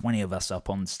mates, like 20 of us up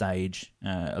on stage,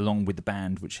 along with the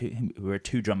band, which were a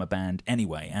 2-drummer band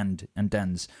anyway, and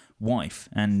Dan's wife.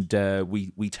 And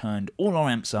we turned all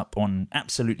our amps up on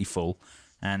absolutely full,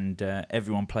 and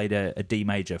everyone played a D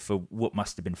major for what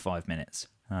must have been 5 minutes.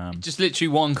 Just literally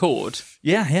one chord.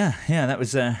 Yeah. That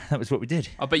was what we did.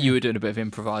 I bet you were doing a bit of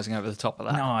improvising over the top of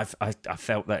that. No, I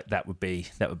felt that would be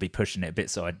pushing it a bit,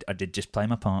 so I did just play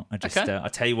my part. I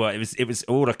tell you what, it was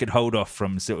all I could hold off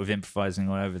from sort of improvising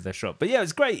all over the shop. But yeah, it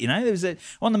was great. There was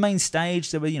on the main stage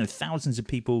there were thousands of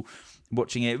people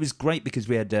watching it. It was great because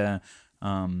we had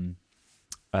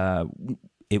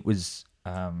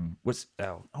what's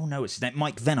his name?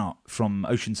 Mike Venart from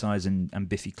Oceanside and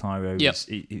Biffy Clyro. Yep.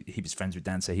 He was friends with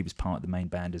Dan, so he was part of the main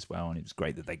band as well, and it was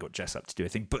great that they got Jess up to do a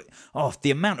thing. But the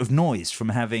amount of noise from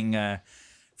having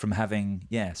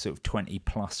sort of 20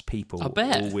 plus people, I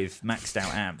bet, all with maxed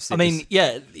out amps.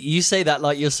 You say that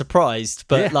like you're surprised,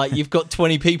 but like you've got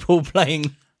 20 people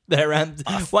playing their amps.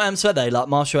 What amps were they? Like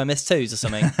Marshall MS2s or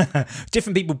something?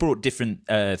 Different people brought different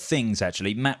things,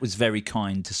 actually. Matt was very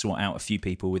kind to sort out a few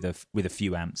people with a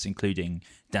few amps, including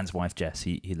Dan's wife, Jess.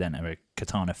 He lent her a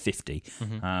Katana 50.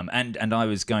 Mm-hmm. And I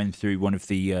was going through one of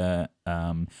the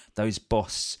those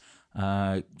Boss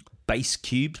bass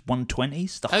cubes,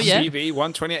 120s. Oh, yeah. CB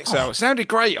 120 XL. It sounded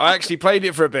great. I actually played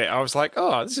it for a bit. I was like,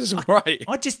 this is great.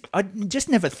 I just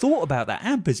never thought about that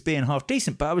amp as being half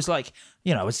decent, but I was like,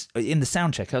 I was in the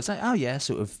sound check. I was like, oh yeah,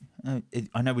 sort of.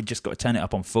 I know we just got to turn it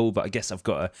up on full, but I guess I've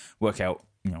got to work out,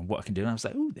 what I can do. And I was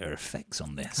like, there are effects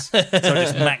on this. So I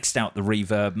just maxed out the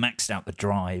reverb, maxed out the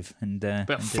drive, and bit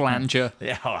of flanger.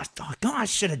 Yeah, God, I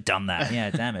should have done that.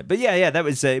 Yeah, damn it. But yeah, that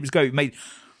was it was great. We made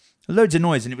loads of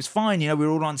noise, and it was fine. We were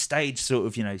all on stage, sort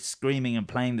of, screaming and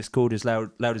playing this chord as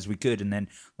loud as we could, and then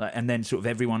sort of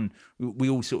everyone, we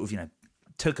all sort of,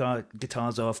 took our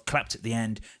guitars off, clapped at the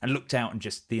end, and looked out, and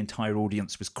just the entire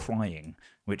audience was crying,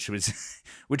 which was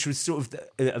sort of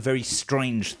a very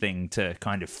strange thing to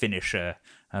kind of finish a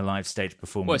live stage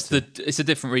performance. Well, it's a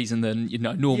different reason than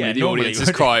normally the audience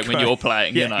is crying when you're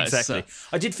playing. Exactly.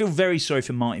 I did feel very sorry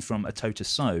for Marty from Atota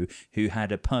So, who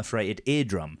had a perforated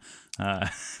eardrum.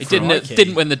 He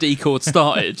didn't when the D chord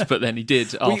started, but then he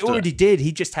did after. He already did.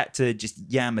 He just had to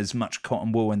yam as much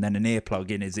cotton wool and then an earplug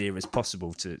in his ear as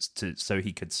possible to so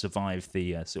he could survive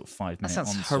the sort of 5 minute. That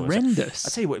sounds horrendous. I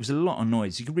tell you what, it was a lot of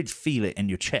noise. You could really feel it in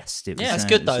your chest. It's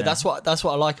good though. That's what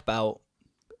I like about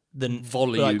the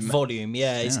volume. Like, volume,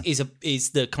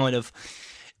 is the kind of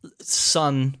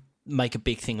Sun make a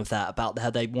big thing of that about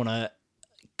how they want to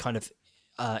kind of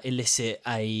elicit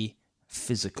a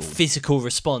physical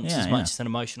response as much as an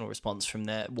emotional response from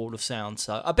their wall of sound.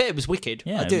 So I bet it was wicked.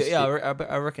 I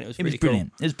reckon it was really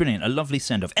brilliant. Cool. It was brilliant. A lovely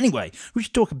send off. Anyway, we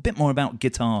should talk a bit more about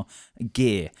guitar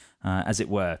gear, as it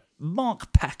were.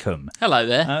 Mark Packham. Hello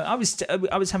there. I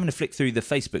was having a flick through the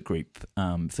Facebook group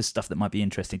for stuff that might be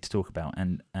interesting to talk about,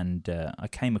 and I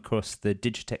came across the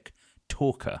Digitech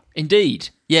Talker. Indeed.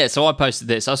 Yeah, so I posted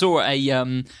this. I saw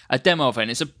a demo of it,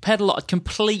 and it's a pedal I'd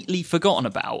completely forgotten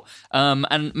about.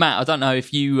 And Matt, I don't know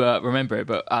if you remember it,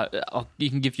 but you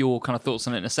can give your kind of thoughts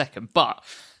on it in a second. But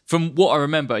from what I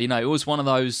remember, it was one of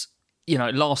those.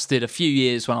 It lasted a few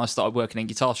years when I started working in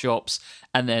guitar shops,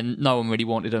 and then no one really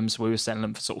wanted them, so we were selling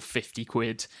them for sort of 50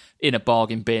 quid in a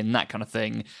bargain bin, that kind of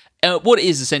thing. What it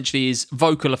is essentially is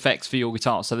vocal effects for your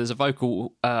guitar. So there's a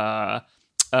vocoder,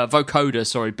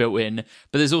 built in,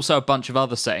 but there's also a bunch of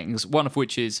other settings, one of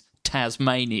which is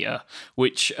Tasmania,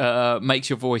 which makes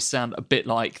your voice sound a bit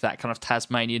like that kind of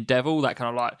Tasmanian devil, that kind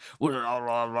of like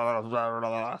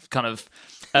kind of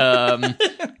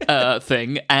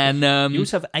thing. And you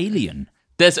also have Alien.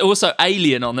 There's also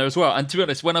Alien on there as well. And to be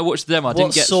honest, when I watched the demo, I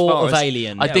didn't get as far as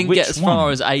Alien? I didn't get as far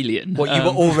as Alien. What, you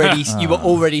were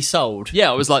already sold?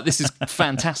 Yeah, I was like, this is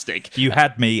fantastic. You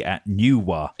had me at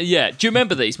Newa. Yeah. Do you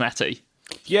remember these, Matty?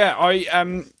 Yeah,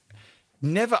 I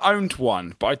never owned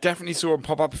one, but I definitely saw them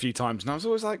pop up a few times, and I was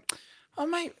always like, oh,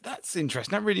 mate, that's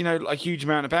interesting. I don't really know a huge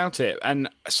amount about it. And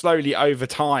slowly over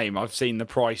time, I've seen the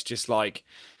price just like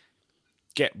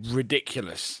get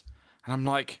ridiculous. And I'm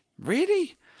like,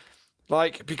 really?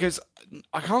 Like, because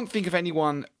I can't think of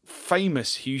anyone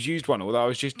famous who's used one, although I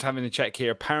was just having a check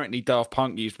here. Apparently, Daft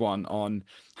Punk used one on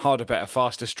Harder, Better,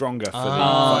 Faster, Stronger. For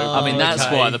I mean, that's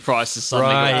why the price is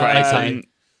suddenly got crazy.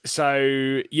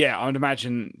 So, yeah, I would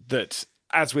imagine that,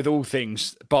 as with all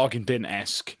things bargain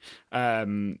bin-esque,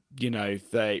 one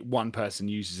person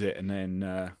uses it and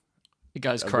then... it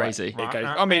goes crazy. It goes,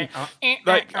 I mean,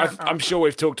 I'm sure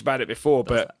we've talked about it before,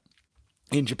 but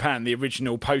in Japan, the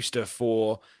original poster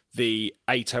for the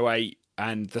 808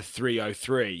 and the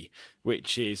 303,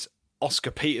 which is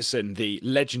Oscar Peterson, the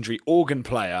legendary organ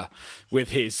player, with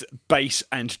his bass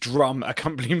and drum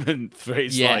accompaniment for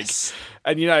his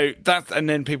and and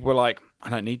then people were like, I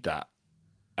don't need that.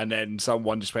 And then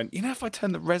someone just went, if I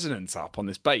turn the resonance up on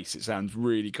this bass, it sounds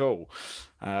really cool.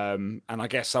 And I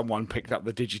guess someone picked up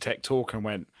the Digitech Talker and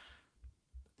went,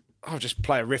 I'll just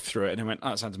play a riff through it. And they went,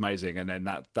 oh, it sounds amazing. And then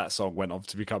that song went on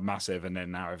to become massive. And then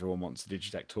now everyone wants the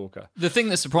Digitech Talker. The thing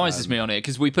that surprises me on it,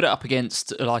 because we put it up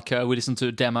against, we listened to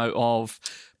a demo of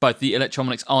both the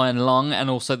Electromonics Iron Lung and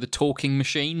also the Talking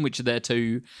Machine, which are their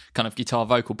two kind of guitar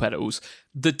vocal pedals.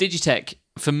 The Digitech,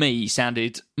 for me,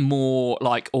 sounded more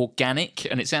like organic,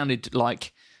 and it sounded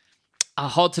like,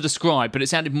 hard to describe, but it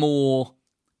sounded more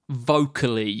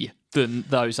vocally than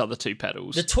those other two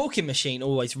pedals. The Talking Machine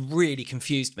always really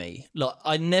confused me. Like,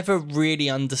 I never really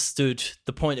understood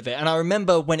the point of it. And I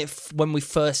remember when we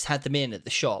first had them in at the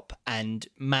shop, and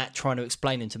Matt trying to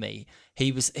explain them to me,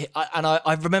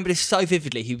 I remember this so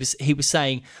vividly. He was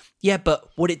saying, yeah, but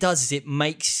what it does is it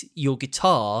makes your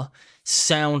guitar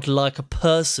sound like a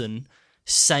person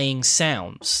saying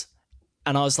sounds.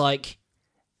 And I was like,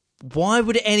 why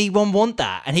would anyone want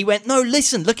that? And he went, no,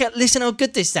 listen how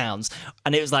good this sounds.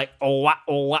 And it was like, oh, wah,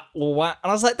 oh, wah, oh, wah. And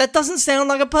I was like, that doesn't sound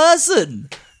like a person.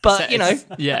 But,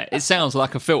 Yeah, it sounds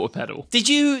like a filter pedal. Did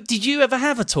you ever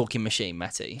have a Talking Machine,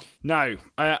 Matty? No.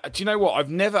 Do you know what?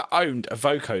 I've never owned a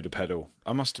vocoder pedal.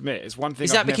 I must admit. It's one thing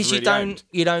Is that I've because never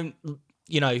you don't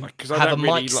have a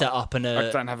mic set up and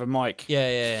I don't have a mic.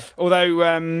 Yeah.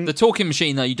 Although the Talking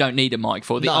Machine, though, you don't need a mic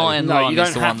for. The Iron Lung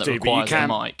is the one that requires a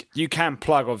mic. You can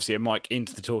plug, obviously, a mic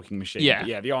into the Talking Machine. Yeah. But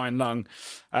yeah, the Iron Lung.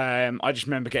 I just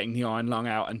remember getting the Iron Lung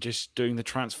out and just doing the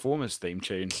Transformers theme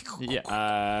tune.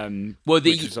 Yeah. Which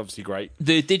is obviously great.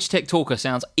 The Digitech Talker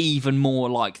sounds even more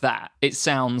like that. It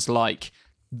sounds like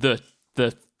the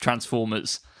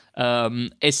Transformers.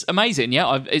 It's amazing.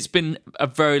 Yeah, it's been a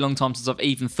very long time since I've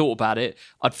even thought about it.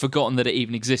 I'd forgotten that it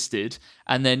even existed,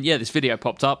 and then this video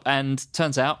popped up, and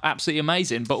turns out absolutely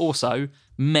amazing, but also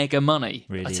mega money.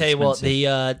 Really I tell you what, the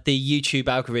YouTube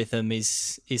algorithm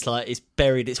is like it's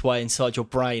buried its way inside your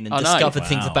brain and discovered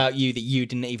things about you that you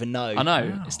didn't even know. I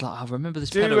know. Wow. It's like, I remember this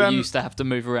pedal you used to have to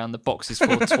move around the boxes for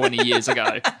 20 years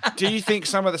ago. Do you think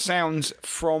some of the sounds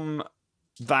from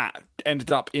that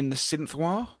ended up in the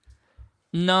synthwire?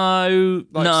 No,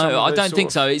 I don't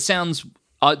think so. It sounds,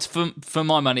 for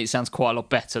my money, it sounds quite a lot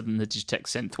better than the Digitech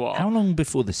Synthwire. How long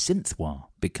before the Synthwire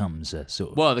becomes a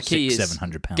sort of the key is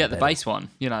 £700 get the bass one.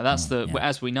 That's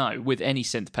as we know, with any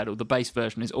synth pedal, the bass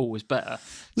version is always better.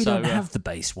 We don't have the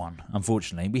bass one,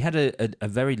 unfortunately. We had a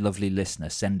very lovely listener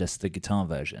send us the guitar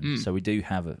version, so we do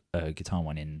have a guitar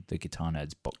one in the Guitar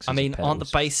Nerds box. I mean, aren't the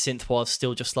bass synthwires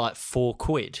still just like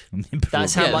 £4?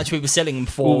 That's how much we were selling them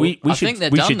for. Well, we should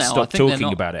now. stop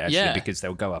talking about it, actually, because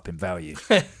they'll go up in value.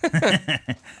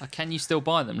 Can you still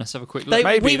buy them? Let's have a quick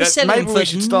look. We were selling them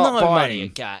for no money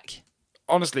at GAC.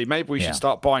 honestly, maybe we should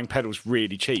start buying pedals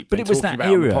really cheap. But it was that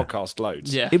era. On the podcast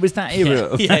loads. Yeah, it was that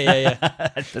era. Yeah.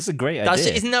 That's a great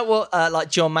idea. Isn't that what like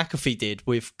John McAfee did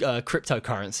with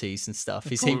cryptocurrencies and stuff?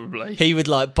 Probably. He would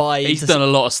like buy. He's done a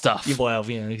lot of stuff. Well,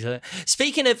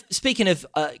 speaking of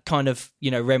kind of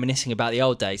reminiscing about the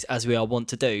old days, as we are wont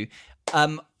to do.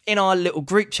 In our little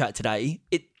group chat today,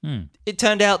 it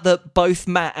turned out that both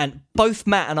Matt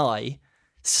and I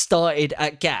started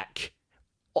at GAC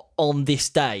on this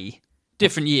day.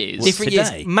 Different years. Different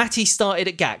years. Matty started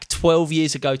at GAC 12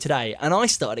 years ago today, and I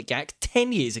started at GAC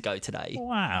 10 years ago today.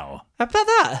 Wow. How about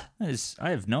that? I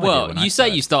have no idea. Well, you say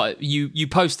you started. You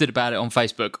posted about it on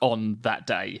Facebook on that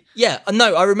day. Yeah,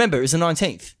 no, I remember it was the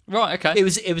 19th. Right, okay. It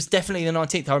was definitely the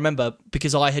 19th. I remember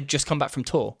because I had just come back from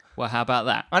tour. Well, how about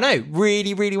that? I know,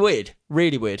 really, really weird,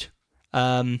 really weird.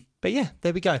 But yeah,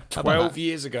 there we go. 12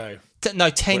 years ago.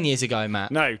 10 years ago, Matt.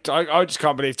 No, I just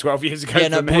can't believe 12 years ago. Yeah,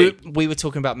 no, for me. we were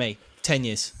talking about me. 10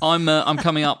 years. I'm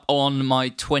coming up on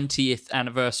my 20th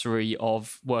anniversary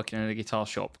of working in a guitar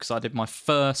shop because I did my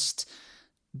first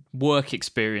work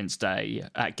experience day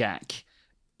at GAC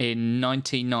in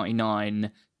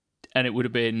 1999, and it would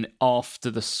have been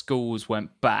after the schools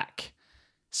went back.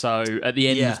 So at the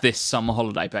end of this summer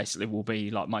holiday, basically, will be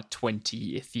like my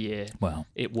 20th year.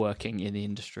 Working in the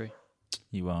industry.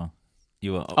 You are.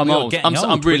 I'm old.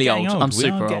 I'm really old. I'm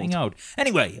super getting old.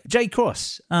 Anyway, Jay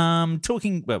Cross.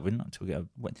 Talking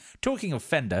of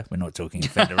Fender. We're not talking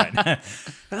Fender right now.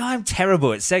 I'm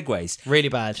terrible at segues. Really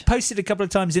bad. Posted a couple of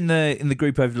times in the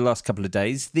group over the last couple of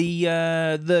days.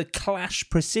 The Clash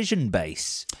Precision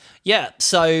bass. Yeah.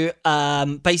 So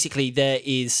basically, there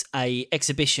is a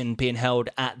exhibition being held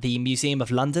at the Museum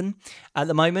of London at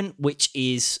the moment, which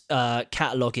is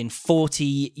cataloguing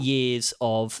 40 years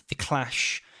of the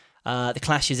Clash. The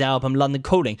Clash's album London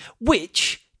Calling,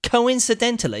 which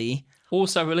coincidentally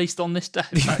also released on this day.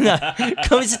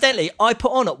 Coincidentally, I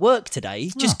put on at work today,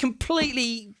 just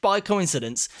completely by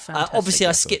coincidence. Obviously,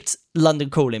 I skipped London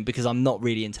Calling because I'm not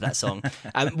really into that song.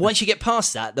 And once you get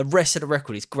past that, the rest of the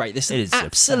record is great. There's some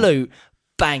absolute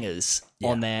bangers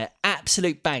on there,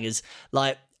 absolute bangers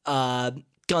like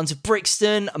Guns of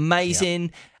Brixton, amazing. Yeah.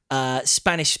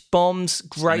 Spanish Bombs,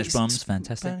 great. Spanish Bombs,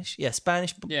 fantastic.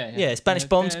 Spanish Bombs. Yeah,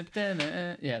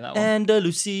 that one.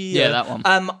 Andalusia. Yeah, that one.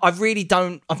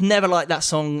 I've never liked that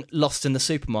song, Lost in the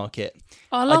Supermarket.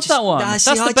 I love that one. That's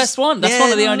the best one. That's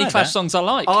one of the only Clash songs I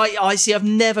like. I see. I've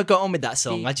never got on with that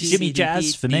song. Jimmy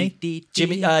Jazz for me.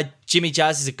 Jimmy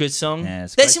Jazz is a good song. Yeah,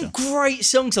 there's some great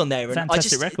songs on there.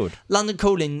 Fantastic record. London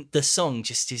Calling, the song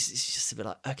is just a bit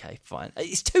like, okay, fine.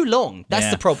 It's too long.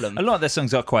 That's the problem. A lot of their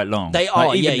songs are quite long. They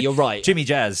are. Yeah, you're right. Jimmy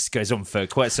Jazz goes on for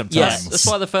quite some time. Yes. That's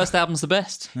why the first album's the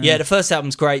best. Yeah, the first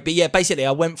album's great. But yeah, basically,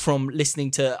 I went from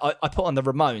listening to. I put on the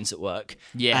Ramones at work.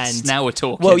 Yes. And now we're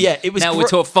talking. Well, yeah, it was. Now we're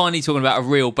finally talking about a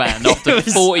real band after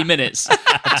 40 minutes of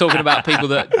talking about people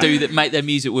that make their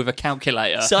music with a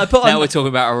calculator. So I put now we're talking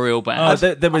about a real band.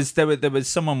 There was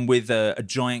someone with a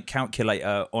giant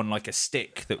calculator on like a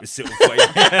stick that was sort of.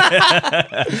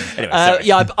 Anyway,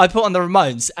 I put on the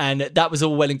Ramones, and that was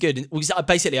all well and good.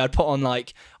 Basically, I'd put on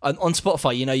like on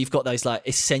Spotify. You've got those like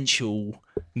essential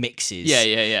mixes.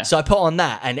 Yeah. So I put on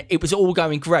that, and it was all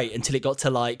going great until it got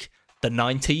to like the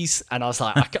 90s, and I was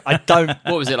like, I don't.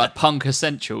 What was it, like Punk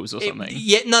Essentials or something?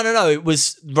 No. It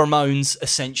was Ramones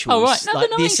Essentials. Oh right, no, like,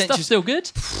 the 90s stuff's still good.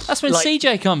 That's when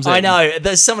CJ comes in. I know.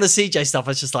 There's some of the CJ stuff. I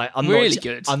was just like, I'm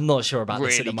not sure about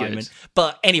this at the moment.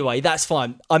 But anyway, that's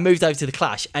fine. I moved over to the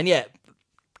Clash, and yeah.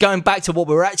 Going back to what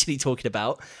we're actually talking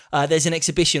about, there's an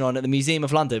exhibition on at the Museum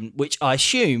of London, which I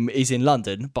assume is in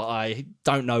London, but I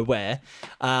don't know where.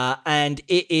 And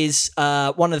it is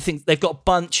one of the things, they've got a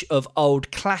bunch of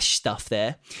old Clash stuff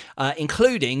there,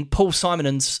 including Paul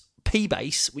Simonon's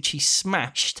P-Bass, which he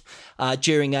smashed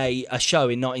during a show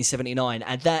in 1979.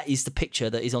 And that is the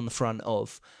picture that is on the front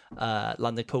of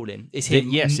London Calling. It's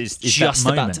him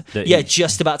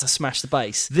just about to smash the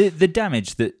bass. The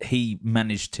damage that he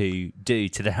managed to do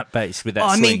to that bass with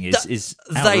that swing is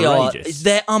outrageous.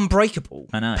 They're unbreakable.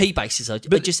 I know. P-basses are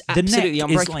just absolutely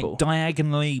unbreakable. The neck is like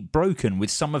diagonally broken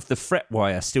with some of the fret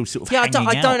wire still sort of hanging out.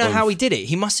 I don't know how he did it.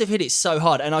 He must have hit it so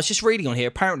hard. And I was just reading on here,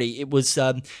 apparently it was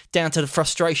down to the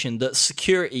frustration that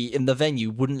security in the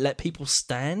venue wouldn't let people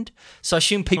stand. So I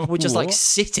assume people were just like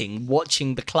sitting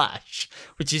watching the Clash,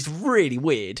 which is really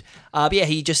weird. But yeah,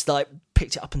 he just like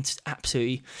picked it up and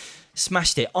absolutely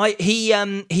smashed it.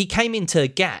 He came into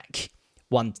GAC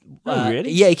one.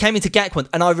 Really? Yeah, he came into GAC one,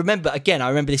 and I remember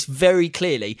this very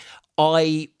clearly.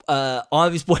 I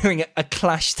was wearing a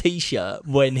Clash t-shirt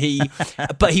when he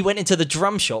went into the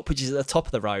drum shop, which is at the top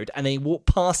of the road, and then he walked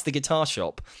past the guitar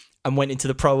shop. and went into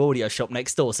the Pro Audio shop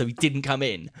next door, so he didn't come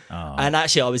in. Oh. And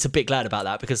actually, I was a bit glad about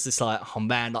that because it's like, oh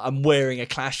man, like, I'm wearing a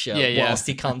Clash shirt whilst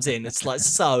he comes in. It's like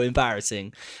so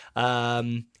embarrassing.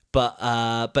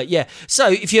 But yeah. So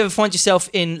if you ever find yourself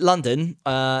in London,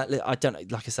 I don't know.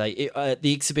 Like I say,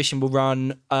 the exhibition will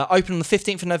run open on the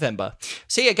 15th of November.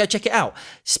 So yeah, go check it out.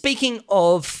 Speaking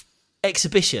of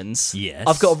exhibitions, yes,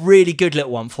 I've got a really good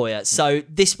little one for you. So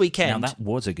this weekend, now that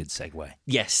was a good segue.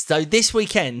 Yes, so this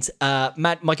weekend,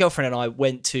 my girlfriend and I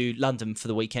went to London for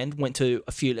the weekend. Went to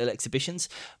a few little exhibitions.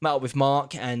 Met up with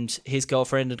Mark and his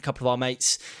girlfriend and a couple of our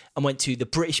mates, and went to the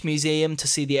British Museum to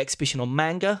see the exhibition on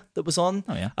manga that was on.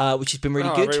 Oh yeah, which has been really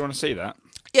good. I really want to see that.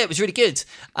 Yeah, it was really good.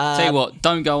 Tell you what,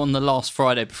 don't go on the last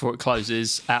Friday before it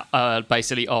closes.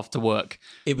 Basically after work,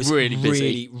 it was really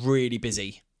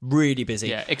busy. Really busy.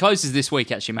 Yeah, it closes this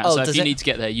week actually, Matt. So if you need to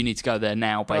get there, you need to go there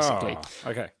now, basically. Oh,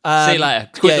 okay. See you later.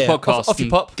 Quit the podcast. Off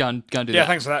you pop. Go and do that. Yeah,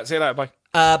 thanks for that. See you later. Bye.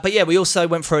 But yeah, we also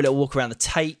went for a little walk around the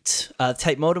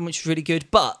Tate Modern, which was really good.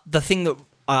 But the thing that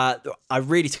I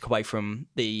really took away from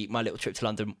my little trip to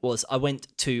London was I went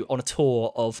on a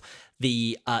tour of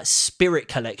the Spirit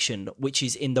Collection, which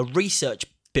is in the research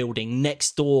building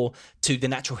next door to the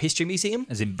Natural History Museum.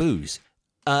 As in booze?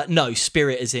 No,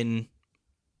 Spirit as in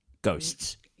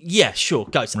ghosts. Yeah, sure,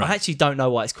 ghosts. Right. I actually don't know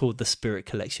why it's called the Spirit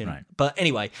Collection. Right. But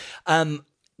anyway,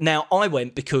 now I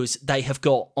went because they have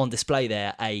got on display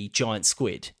there a giant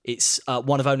squid. It's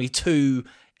one of only two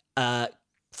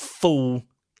full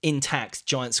intact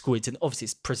giant squids, and obviously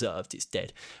it's preserved, it's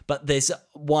dead, but there's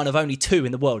one of only two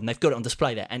in the world, and they've got it on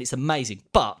display there, and it's amazing.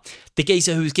 But the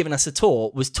geezer who was giving us a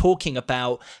tour was talking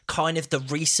about kind of the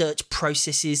research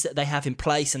processes that they have in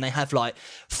place, and they have like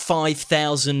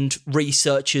 5,000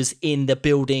 researchers in the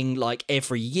building like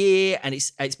every year, and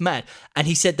it's mad. And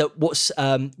he said that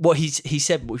what he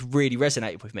said, which really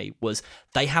resonated with me, was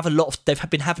they've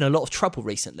been having a lot of trouble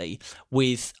recently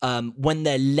with when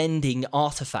they're lending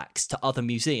artifacts to other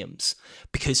museums,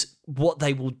 because what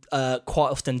they will quite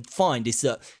often find is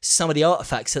that some of the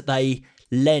artifacts that they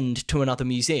lend to another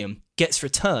museum gets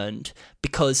returned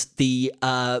because the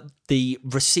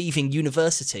receiving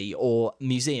university or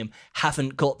museum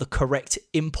haven't got the correct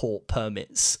import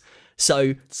permits.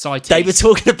 So CITES. They were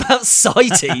talking about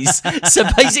CITES. So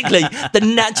basically, the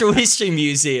Natural History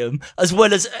Museum, as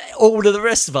well as all of the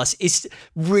rest of us, is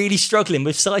really struggling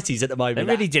with CITES at the moment.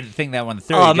 They really didn't think that one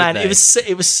through. Oh man, did they?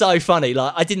 it was so funny.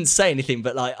 Like, I didn't say anything,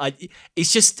 but like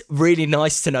it's just really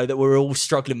nice to know that we're all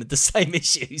struggling with the same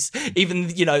issues.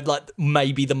 Even like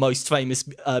maybe the most famous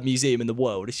museum in the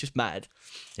world. It's just mad.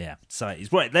 Yeah,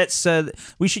 CITES. Right, let's.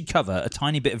 We should cover a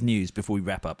tiny bit of news before we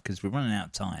wrap up because we're running out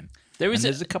of time.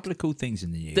 There's a couple of cool things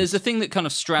in the news. There's a thing that kind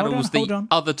of straddles the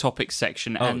other topics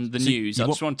section and the news. I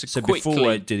just want to quickly...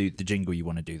 before I do the jingle, you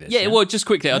want to do this? Yeah, well, just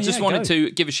quickly. I just wanted to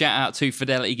give a shout out to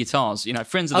Fidelity Guitars,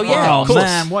 friends of the podcast. Yeah, of course.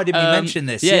 Man, why didn't we mention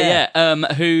this?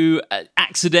 Who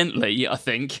accidentally, I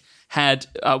think, had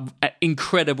an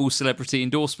incredible celebrity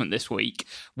endorsement this week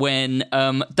when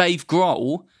Dave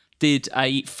Grohl did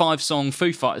a 5-song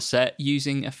Foo Fighters set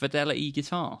using a Fidelity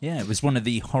guitar. Yeah, it was one of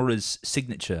the Horror's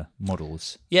signature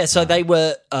models. Yeah, so they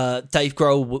were Dave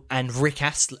Grohl and Rick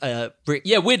Astley.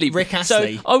 Weirdly. Rick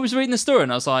Astley. So I was reading the story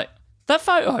and I was like, that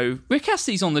photo, Rick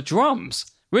Astley's on the drums.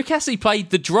 Rick Astley played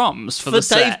the drums for the Dave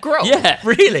set. Grohl? Yeah.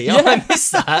 Really? Yeah. Oh, I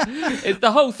missed that.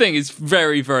 The whole thing is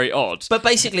very, very odd. But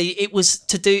basically, it was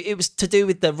to do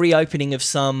with the reopening of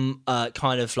some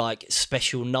kind of like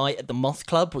special night at the Moth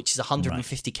Club, which is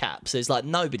 150 caps. There's like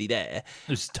nobody there. It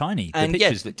was tiny. And the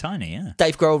pictures look tiny, yeah.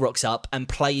 Dave Grohl rocks up and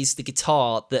plays a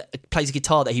guitar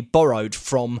that he borrowed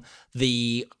from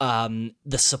the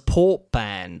support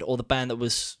band, or the band that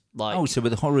was like... so were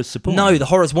the Horrors supporting? No, the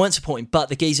Horrors weren't supporting, but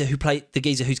the geezer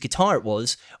whose guitar it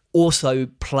was also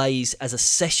plays as a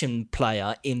session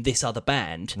player in this other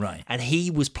band. Right. And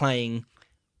he was playing...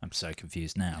 I'm so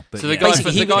confused now. But so the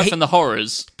guy from the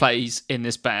Horrors plays in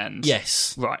this band?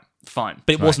 Yes. Right. Fine.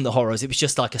 But it wasn't the Horrors. It was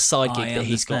just like a side gig that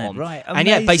he's got on. Right. And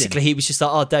yeah, basically he was just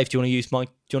like, "Oh, Dave, do you want to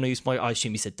use my? I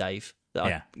assume he said Dave.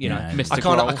 Mr.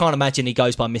 I can't imagine he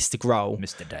goes by Mr. Grohl.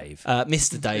 Mr. Dave.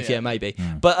 Mr. Dave, yeah, maybe.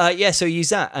 But so use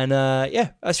that, and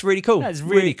that's really cool. That's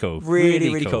really cool.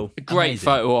 Really cool. A great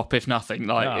photo op, if nothing.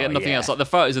 Nothing else. Like the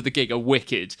photos of the gig are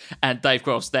wicked, and Dave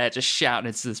Grohl's there just shouting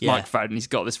into this microphone, and he's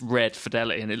got this red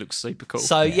Fidelity, and it looks super cool.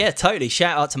 So totally.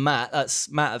 Shout out to Matt. That's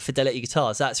Matt at Fidelity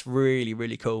Guitars. That's really,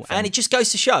 really cool. And it just goes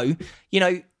to show,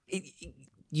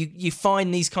 You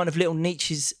find these kind of little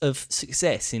niches of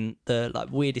success in the like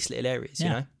weirdest little areas,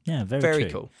 Yeah, very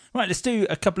cool. Right, let's do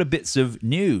a couple of bits of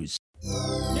news.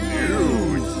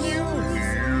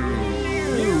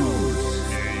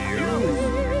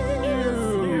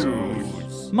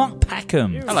 Mark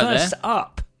Packham. Hello first there.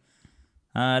 up.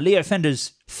 Leo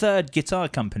Fender's third guitar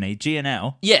company,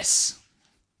 G&L.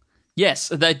 Yes,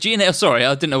 the G&L. Sorry,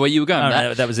 I didn't know where you were going.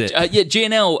 No, that was it. Yeah,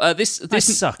 G&L. This I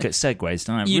suck at segues,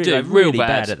 don't I? You really, do really real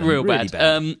bad, at them. real really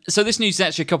bad. So this news is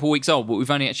actually a couple of weeks old, but we've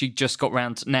only actually just got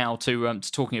round now to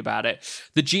talking about it.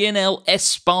 The G&L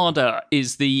Espada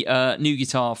is the new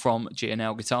guitar from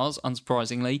G&L Guitars.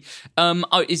 Unsurprisingly,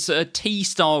 it's a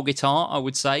T-style guitar, I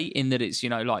would say, in that it's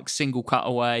like single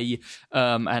cutaway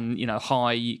and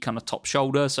high kind of top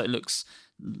shoulder, so it looks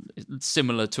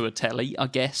similar to a Telly, I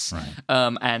guess.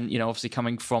 Right. And obviously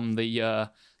coming from the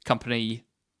company,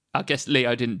 I guess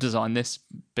Leo didn't design this,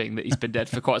 being that he's been dead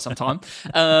for quite some time.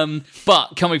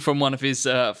 But coming from one of his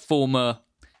former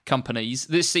companies,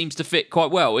 this seems to fit quite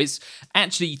well. It's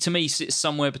actually, to me, sits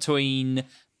somewhere between.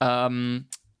 I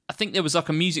think there was like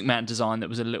a Music Man design that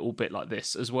was a little bit like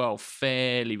this as well,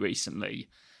 fairly recently.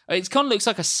 It kind of looks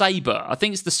like a Sabre. I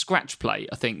think it's the scratch plate,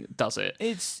 I think, does it.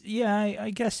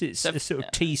 I guess it's a sort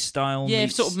of T-style. Yeah,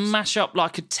 sort of mash up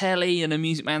like a Telly and a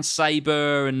Music Man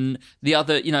Sabre and the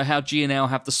other, how G&L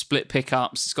have the split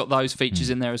pickups. It's got those features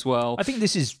in there as well. I think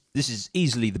this is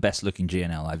easily the best looking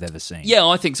G&L I've ever seen. Yeah,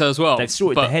 I think so as well. They've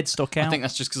sorted the headstock out. I think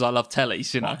that's just because I love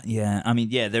Tellys, Yeah, I mean,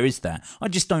 there is that. I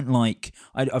just don't like...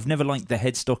 I've never liked the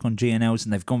headstock on G&Ls,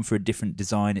 and they've gone for a different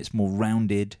design. It's more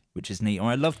rounded, which is neat.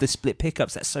 Or I love the split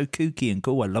pickups. That's so kooky and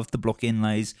cool. I love the block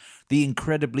inlays. The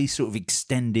incredibly sort of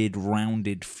extended,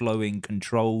 rounded, flowing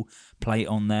control plate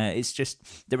on there. It's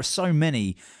just... There are so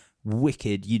many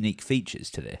wicked, unique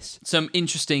features to this. Some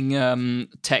interesting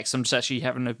text. I'm just actually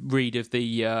having a read of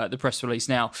the press release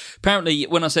now. Apparently,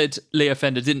 when I said Leo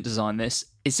Fender didn't design this,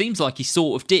 it seems like he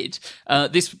sort of did.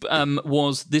 This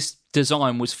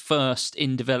design was first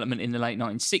in development in the late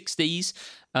 1960s.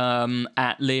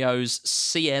 At Leo's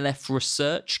CLF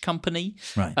Research Company.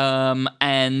 Right.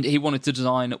 And he wanted to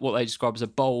design what they describe as a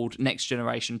bold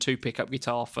next-generation two-pickup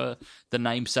guitar for the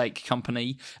namesake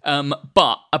company,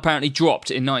 but apparently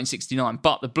dropped in 1969.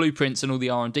 But the blueprints and all the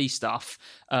R&D stuff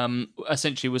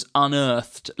essentially was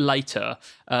unearthed later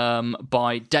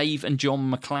by Dave and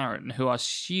John McLaren, who I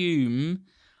assume...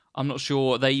 I'm not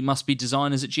sure. They must be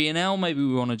designers at G&L. Maybe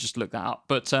we want to just look that up.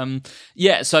 But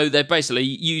so they basically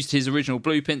used his original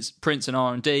blueprints and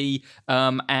R&D,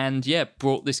 and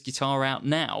brought this guitar out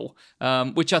now,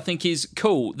 which I think is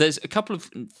cool. There's a couple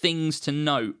of things to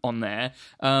note on there.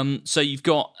 So you've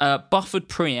got a buffered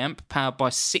preamp powered by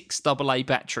 6 AA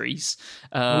batteries.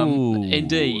 Ooh,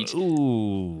 indeed.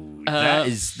 Ooh, that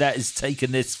is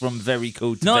taken this from very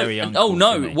cool to very uncool. Oh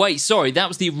no! For me. Wait, sorry. That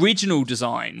was the original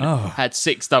design. Had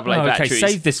 6 AA batteries. Okay,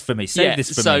 save this for me.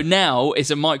 So now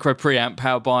it's a micro preamp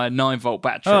powered by a 9-volt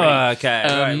battery. Oh, okay.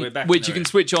 Right, we're back which you can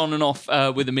switch on and off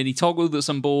with a mini toggle that's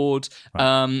on board.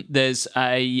 Right. There's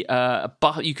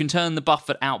you can turn the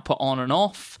buffered output on and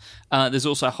off. There's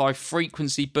also a high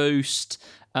frequency boost.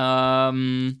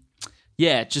 And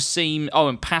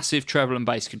passive treble and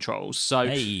bass controls. So,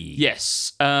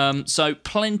 yes. So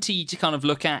plenty to kind of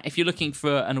look at if you're looking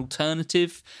for an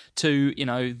alternative to,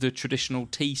 the traditional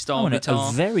T-style guitar.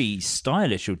 A very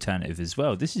stylish alternative as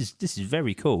well. This is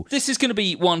very cool. This is going to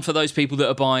be one for those people that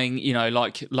are buying,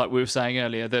 like we were saying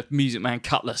earlier, the Music Man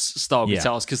Cutlass style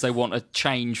guitars because they want a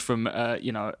change from,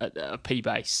 a P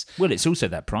bass. Well, it's also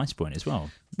that price point as well.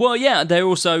 Well, yeah, they're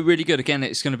also really good. Again,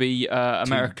 it's going to be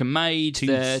American made.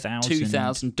 They're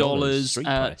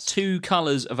 $2,000. 2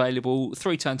 colours available: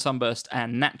 3-tone sunburst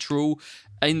and natural.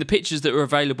 In the pictures that are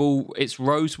available, it's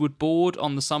rosewood board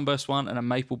on the sunburst one and a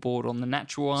maple board on the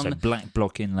natural one. So black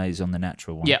block inlays on the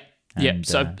natural one. Yeah.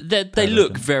 So they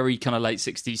look very kind of late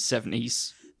 60s,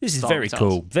 70s. This is very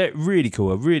cool. Really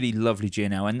cool. A really lovely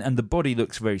G&L. And the body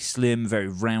looks very slim, very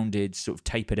rounded, sort of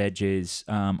tapered edges.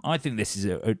 I think this is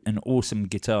an awesome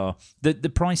guitar. The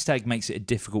price tag makes it a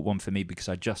difficult one for me because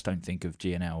I just don't think of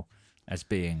G&L as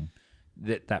being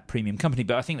that premium company.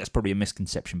 But I think that's probably a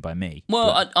misconception by me.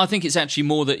 Well, I think it's actually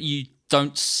more that you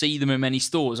don't see them in many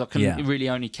stores. I can really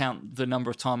only count the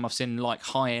number of times I've seen like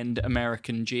high-end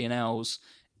American G&Ls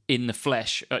in the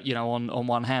flesh, on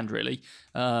one hand, really.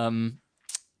 That's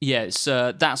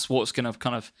what's going to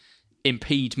kind of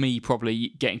impede me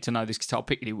probably getting to know this guitar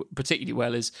particularly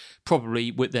well is probably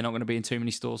they're not going to be in too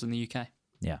many stores in the UK.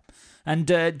 Yeah, and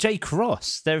J.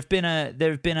 Cross, there have been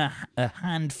a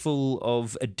handful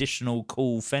of additional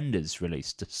cool Fenders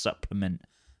released to supplement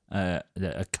a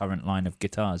current line of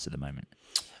guitars at the moment.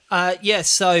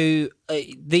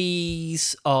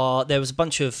 These are... There was a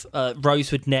bunch of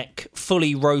rosewood neck,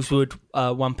 fully rosewood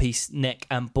one-piece neck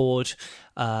and board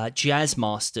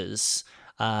Jazzmasters,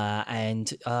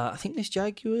 and I think there's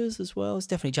Jaguars as well. It's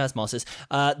definitely Jazzmasters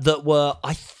that were,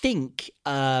 I think...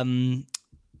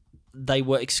 they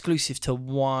were exclusive to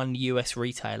one US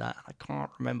retailer. I can't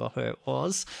remember who it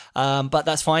was, but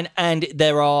that's fine. And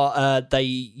there are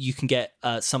you can get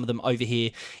some of them over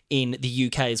here in the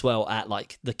UK as well at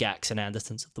like the Gacks and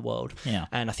Andertons of the world. Yeah,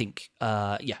 and I think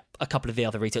a couple of the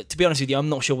other retailers. To be honest with you, I'm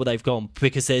not sure where they've gone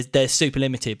because they're super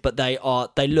limited, but they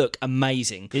look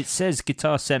amazing. It says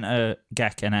Guitar Center,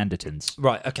 Gack and Andertons.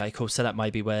 Right. Okay. Cool. So that may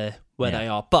be where they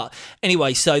are. But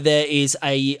anyway, so there is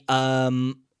a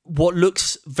what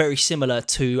looks very similar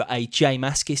to a J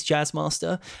Mascis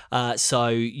Jazzmaster. So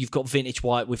you've got vintage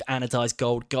white with anodized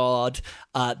gold guard.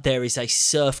 There is a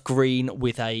surf green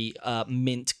with a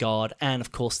mint guard, and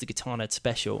of course the Guitar Nerd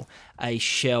Special, a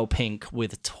shell pink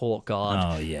with a taut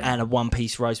guard and a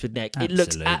one-piece rosewood neck. Absolutely. It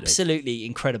looks absolutely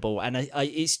incredible, and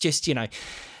it's just, you know,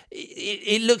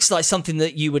 it looks like something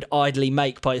that you would idly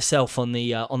make by yourself on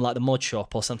the on like the mod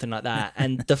shop or something like that.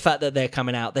 And the fact that they're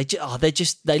coming out, they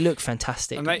look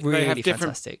fantastic, and they have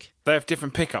fantastic. They have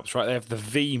different pickups, right? They have the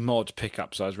V mod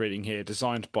pickups I was reading here,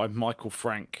 designed by Michael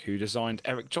Frank, who designed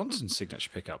Eric Johnson's signature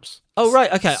pickups. Oh,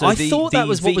 right, okay. So I thought that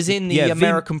was what was in the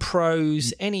American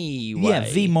Pros anyway. Yeah,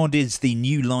 V mod is the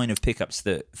new line of pickups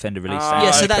that Fender released.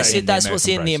 So that's what's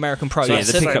in the American Pros.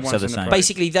 So the pickups are the same.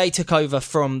 Basically, they took over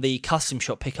from the custom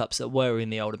shop pickups that were in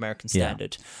the old American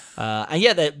Standard.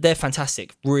 And they're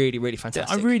fantastic. Really, really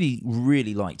fantastic. I really,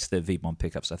 really liked the V mod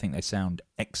pickups. I think they sound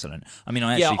excellent. I mean,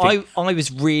 I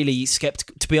was really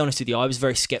skeptical. To be honest with you, I was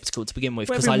very skeptical to begin with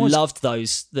because I loved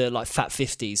the like Fat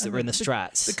 50s that were in the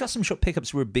Strats. The custom shop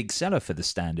pickups were a big seller for the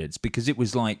Standards because it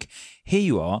was like, here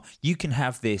you are, you can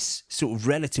have this sort of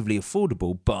relatively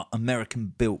affordable but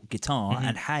American-built guitar,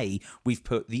 and hey, we've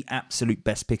put the absolute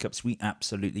best pickups we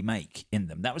absolutely make in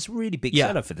them. That was a really big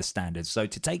seller for the Standards. So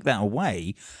to take that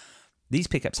away, these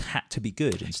pickups had to be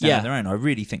good and stand on their own. I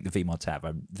really think the V-Mods have.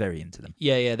 I'm very into them.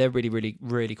 Yeah, they're really, really,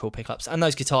 really cool pickups. And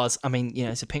those guitars, I mean, you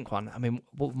know, it's a pink one. I mean,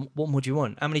 what more do you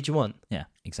want? How many do you want? Yeah,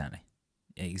 exactly.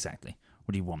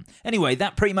 What do you want? Anyway,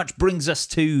 that pretty much brings us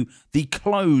to the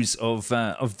close of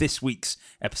this week's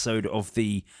episode of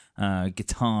the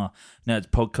Guitar Nerds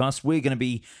podcast. We're going to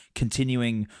be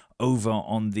continuing over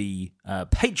on the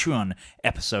Patreon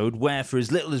episode, where for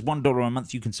as little as $1 a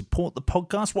month you can support the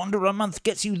podcast. $1 a month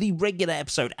gets you the regular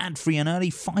episode ad-free and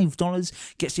early.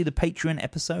 $5 gets you the Patreon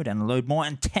episode and a load more,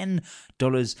 and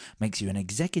 $10 makes you an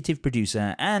executive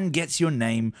producer and gets your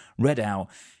name read out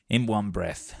in one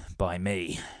breath by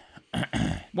me.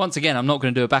 Once again, I'm not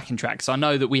going to do a backing track, so I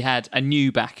know that we had a new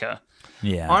backer.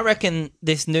 Yeah, I reckon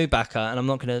this new backer, and I'm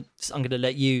going to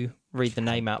let you read the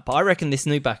name out, but I reckon this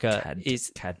new backer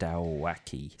is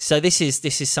Kadawaki. So this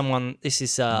is someone. This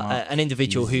is an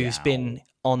individual who's been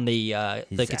on the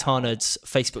Guitar Nerds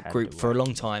Facebook group for a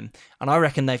long time, and I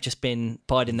reckon they've just been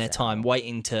biding their time,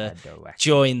 waiting to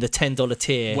join the $10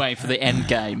 tier, waiting for the end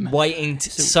game,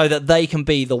 so that they can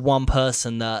be the one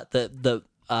person that the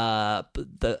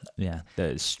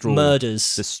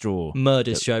straw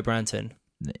murders Joe Branton.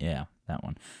 Yeah, that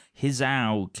one. His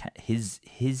I'm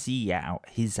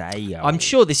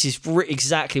sure this is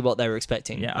exactly what they were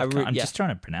expecting. Yeah, I'm just trying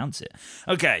to pronounce it.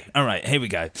 Okay, all right, here we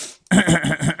go.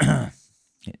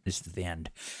 This is the end.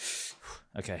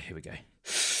 Okay, here we go.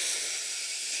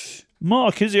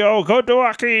 Mark Izio,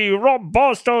 Kodowaki, Rob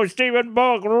Barstow, Stephen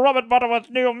Berg, Robert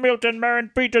Butterworth, Neil Milton, Marion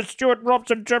Peters, Stuart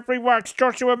Robson, Jeffrey Wax,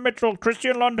 Joshua Mitchell,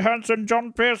 Christian Lund Hansen,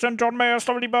 John Pearson, John Mayer,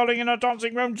 Slowly Bowling in a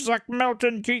Dancing Room, Zach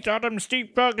Melton, Keith Adams, Steve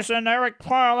Ferguson, Eric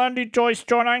Quile, Andy Joyce,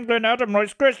 John Anglin, Adam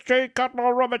Royce, Chris J.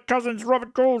 Cutmore, Robert Cousins,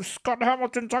 Robert Cruz, Scott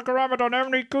Hamilton, Tucker Amadon,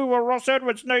 Emily Coover, Ross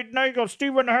Edwards, Nate Nagel,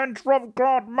 Stephen Hench, Rob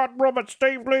Grant, Matt Roberts,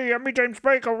 Steve Lee, Emmy James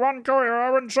Baker, Ron Coyer,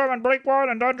 Aaron Sherman, Blake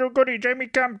Wyland, Andrew Goody, Jamie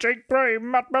Camp, Jake Bray,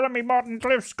 Matt Bellamy, Martin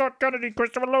Cliff, Scott Kennedy,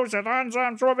 Christopher Loseth, Hans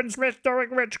Sams, Robin Smith, Derek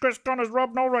Rich, Chris Connors,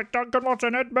 Rob Nolrick, Duncan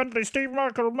Watson, Ed Bentley, Steve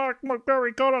Michael, Mark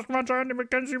McGarry, Carlos Manta, Andy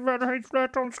McKenzie, Van Hayes,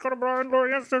 Flaton, Scott O'Brien,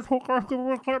 Laurie Ensters, Hooker,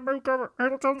 Mooker,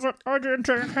 Hamilton,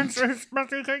 Argentine, Hensis,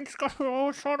 Matthew King, Scott,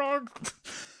 Sean on.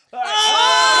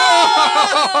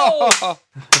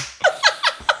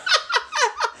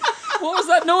 What was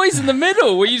that noise in the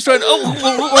middle? Were you trying?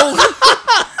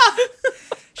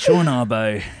 Sean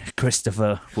Arbo,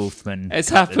 Christopher Wolfman. It's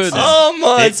happened. Oh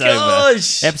my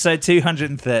gosh! Over. Episode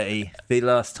 230. The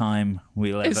last time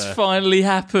we'll ever. It's finally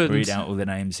happened. Read out all the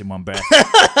names in one breath. You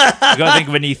got to think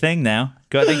of a new thing now.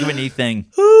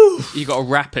 You got to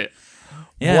rap it.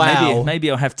 Yeah, wow. Maybe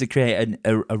I'll have to create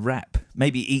a rap.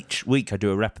 Maybe each week I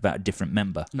do a rap about a different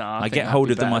member. No, I get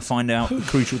hold of them, I find out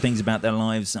crucial things about their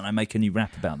lives, and I make a new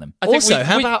rap about them. Also,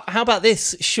 how about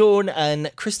this? Sean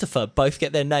and Christopher both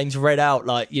get their names read out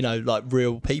like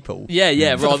real people.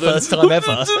 Yeah, for the first time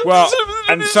ever. Well,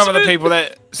 And some of the people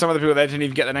there didn't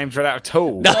even get the names read out at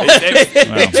all. No.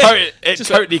 It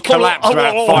totally collapsed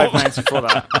about 5 minutes before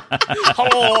that.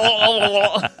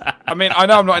 I mean, I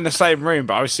know I'm not in the same room,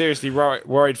 but I was seriously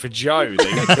worried for Joe that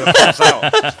he was going to pass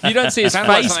out. You don't see his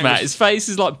face, Matt. His face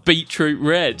is like beetroot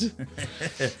red.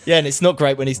 Yeah, and it's not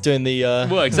great when he's doing the...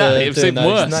 well, exactly. It's even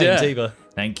worse, either.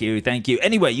 Thank you.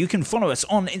 Anyway, you can follow us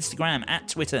on Instagram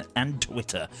Twitter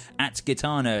at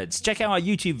Guitar Nerds. Check out our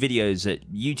YouTube videos at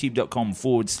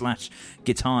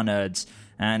youtube.com/Guitar Nerds.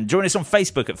 And join us on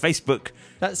Facebook at facebook.com/.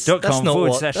 That's not the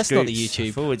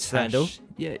YouTube handle.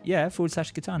 Yeah,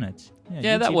 /Guitar Nerds.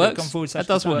 Yeah, that works. That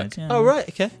does work. Nerds, yeah. Oh, right,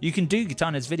 okay. You can do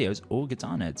Guitar Nerds videos or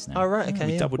Guitar Nerds now. Oh, right,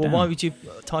 okay. Yeah. Well, why would you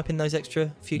type in those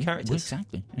extra few characters?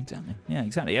 Exactly. Yeah,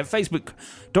 exactly. At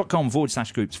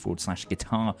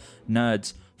facebook.com/groups/Guitar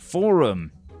Nerds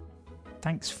Forum.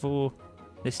 Thanks for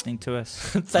listening to us.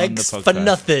 Thanks for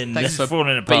nothing. Thanks for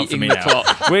falling apart for me now.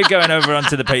 We're going over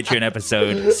onto the Patreon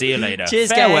episode. See you later.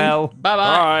 Cheers, farewell. Gang.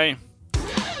 Bye.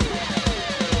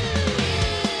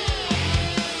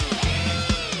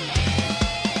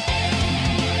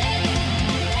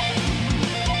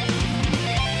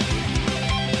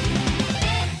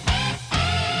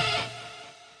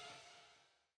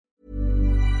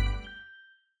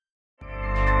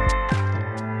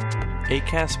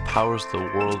 Acast powers the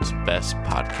world's best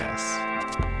podcasts.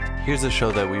 Here's a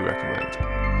show that we recommend.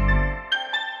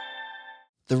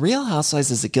 The Real Housewives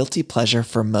is a guilty pleasure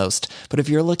for most, but if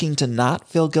you're looking to not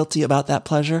feel guilty about that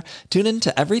pleasure, tune in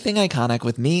to Everything Iconic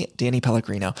with me, Danny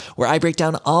Pellegrino, where I break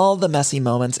down all the messy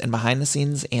moments and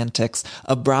behind-the-scenes antics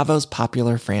of Bravo's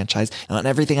popular franchise. And on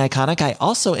Everything Iconic, I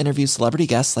also interview celebrity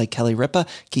guests like Kelly Ripa,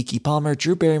 Keke Palmer,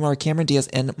 Drew Barrymore, Cameron Diaz,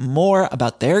 and more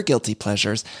about their guilty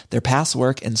pleasures, their past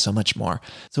work, and so much more.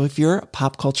 So if you're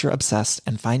pop culture obsessed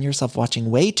and find yourself watching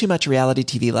way too much reality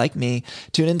TV like me,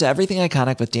 tune into Everything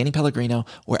Iconic with Danny Pellegrino,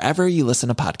 wherever you listen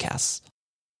to podcasts.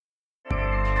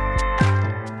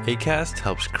 Acast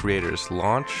helps creators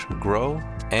launch, grow,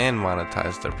 and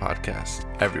monetize their podcasts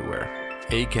everywhere.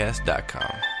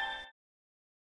 Acast.com.